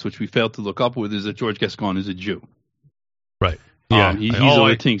comments, which we failed to look up with, is that George Gascon is a Jew. Right. Yeah. He's a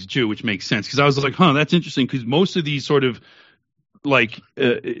Latinx Jew, which makes sense. Because I was like, that's interesting. Because most of these sort of like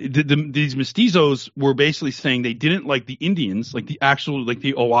these mestizos were basically saying they didn't like the Indians, like the actual, like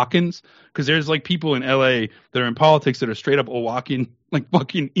the Owakans. Because there's like people in LA that are in politics that are straight up Owakan, like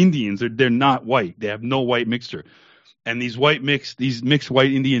fucking Indians. They're not white. They have no white mixture. And these mixed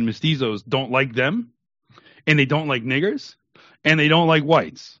white Indian mestizos don't like them, and they don't like niggers, and they don't like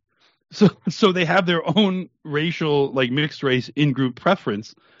whites. So they have their own racial, like mixed race in-group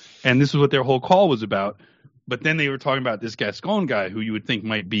preference, and this is what their whole call was about. But then they were talking about this Gascon guy who you would think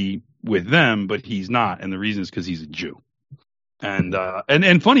might be with them, but he's not, and the reason is because he's a Jew. And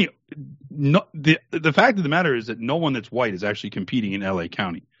funny, the fact of the matter is that no one that's white is actually competing in LA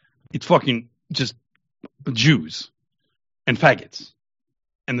County. It's fucking just Jews. And faggots.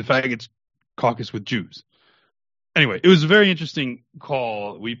 And the faggots caucus with Jews. Anyway, it was a very interesting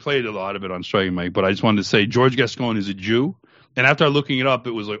call. We played a lot of it on Striking Mike, but I just wanted to say George Gascon is a Jew. And after looking it up,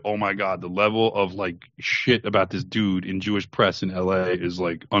 it was like, oh my God, the level of like shit about this dude in Jewish press in LA is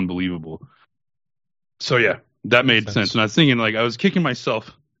like unbelievable. So yeah, that made sense. And I was thinking, like, I was kicking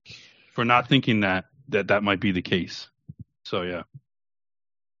myself for not thinking that might be the case. So yeah.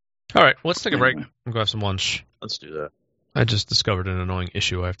 All right, let's take a break and go have some lunch. Let's do that. I just discovered an annoying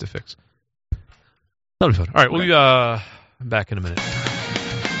issue I have to fix. That'll be fun. All right, we'll be back in a minute.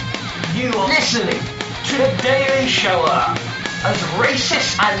 You are listening to The Daily Shower, as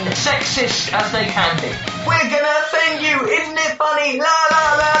racist and sexist as they can be. We're gonna offend you, isn't it funny? La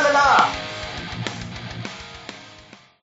la la la la.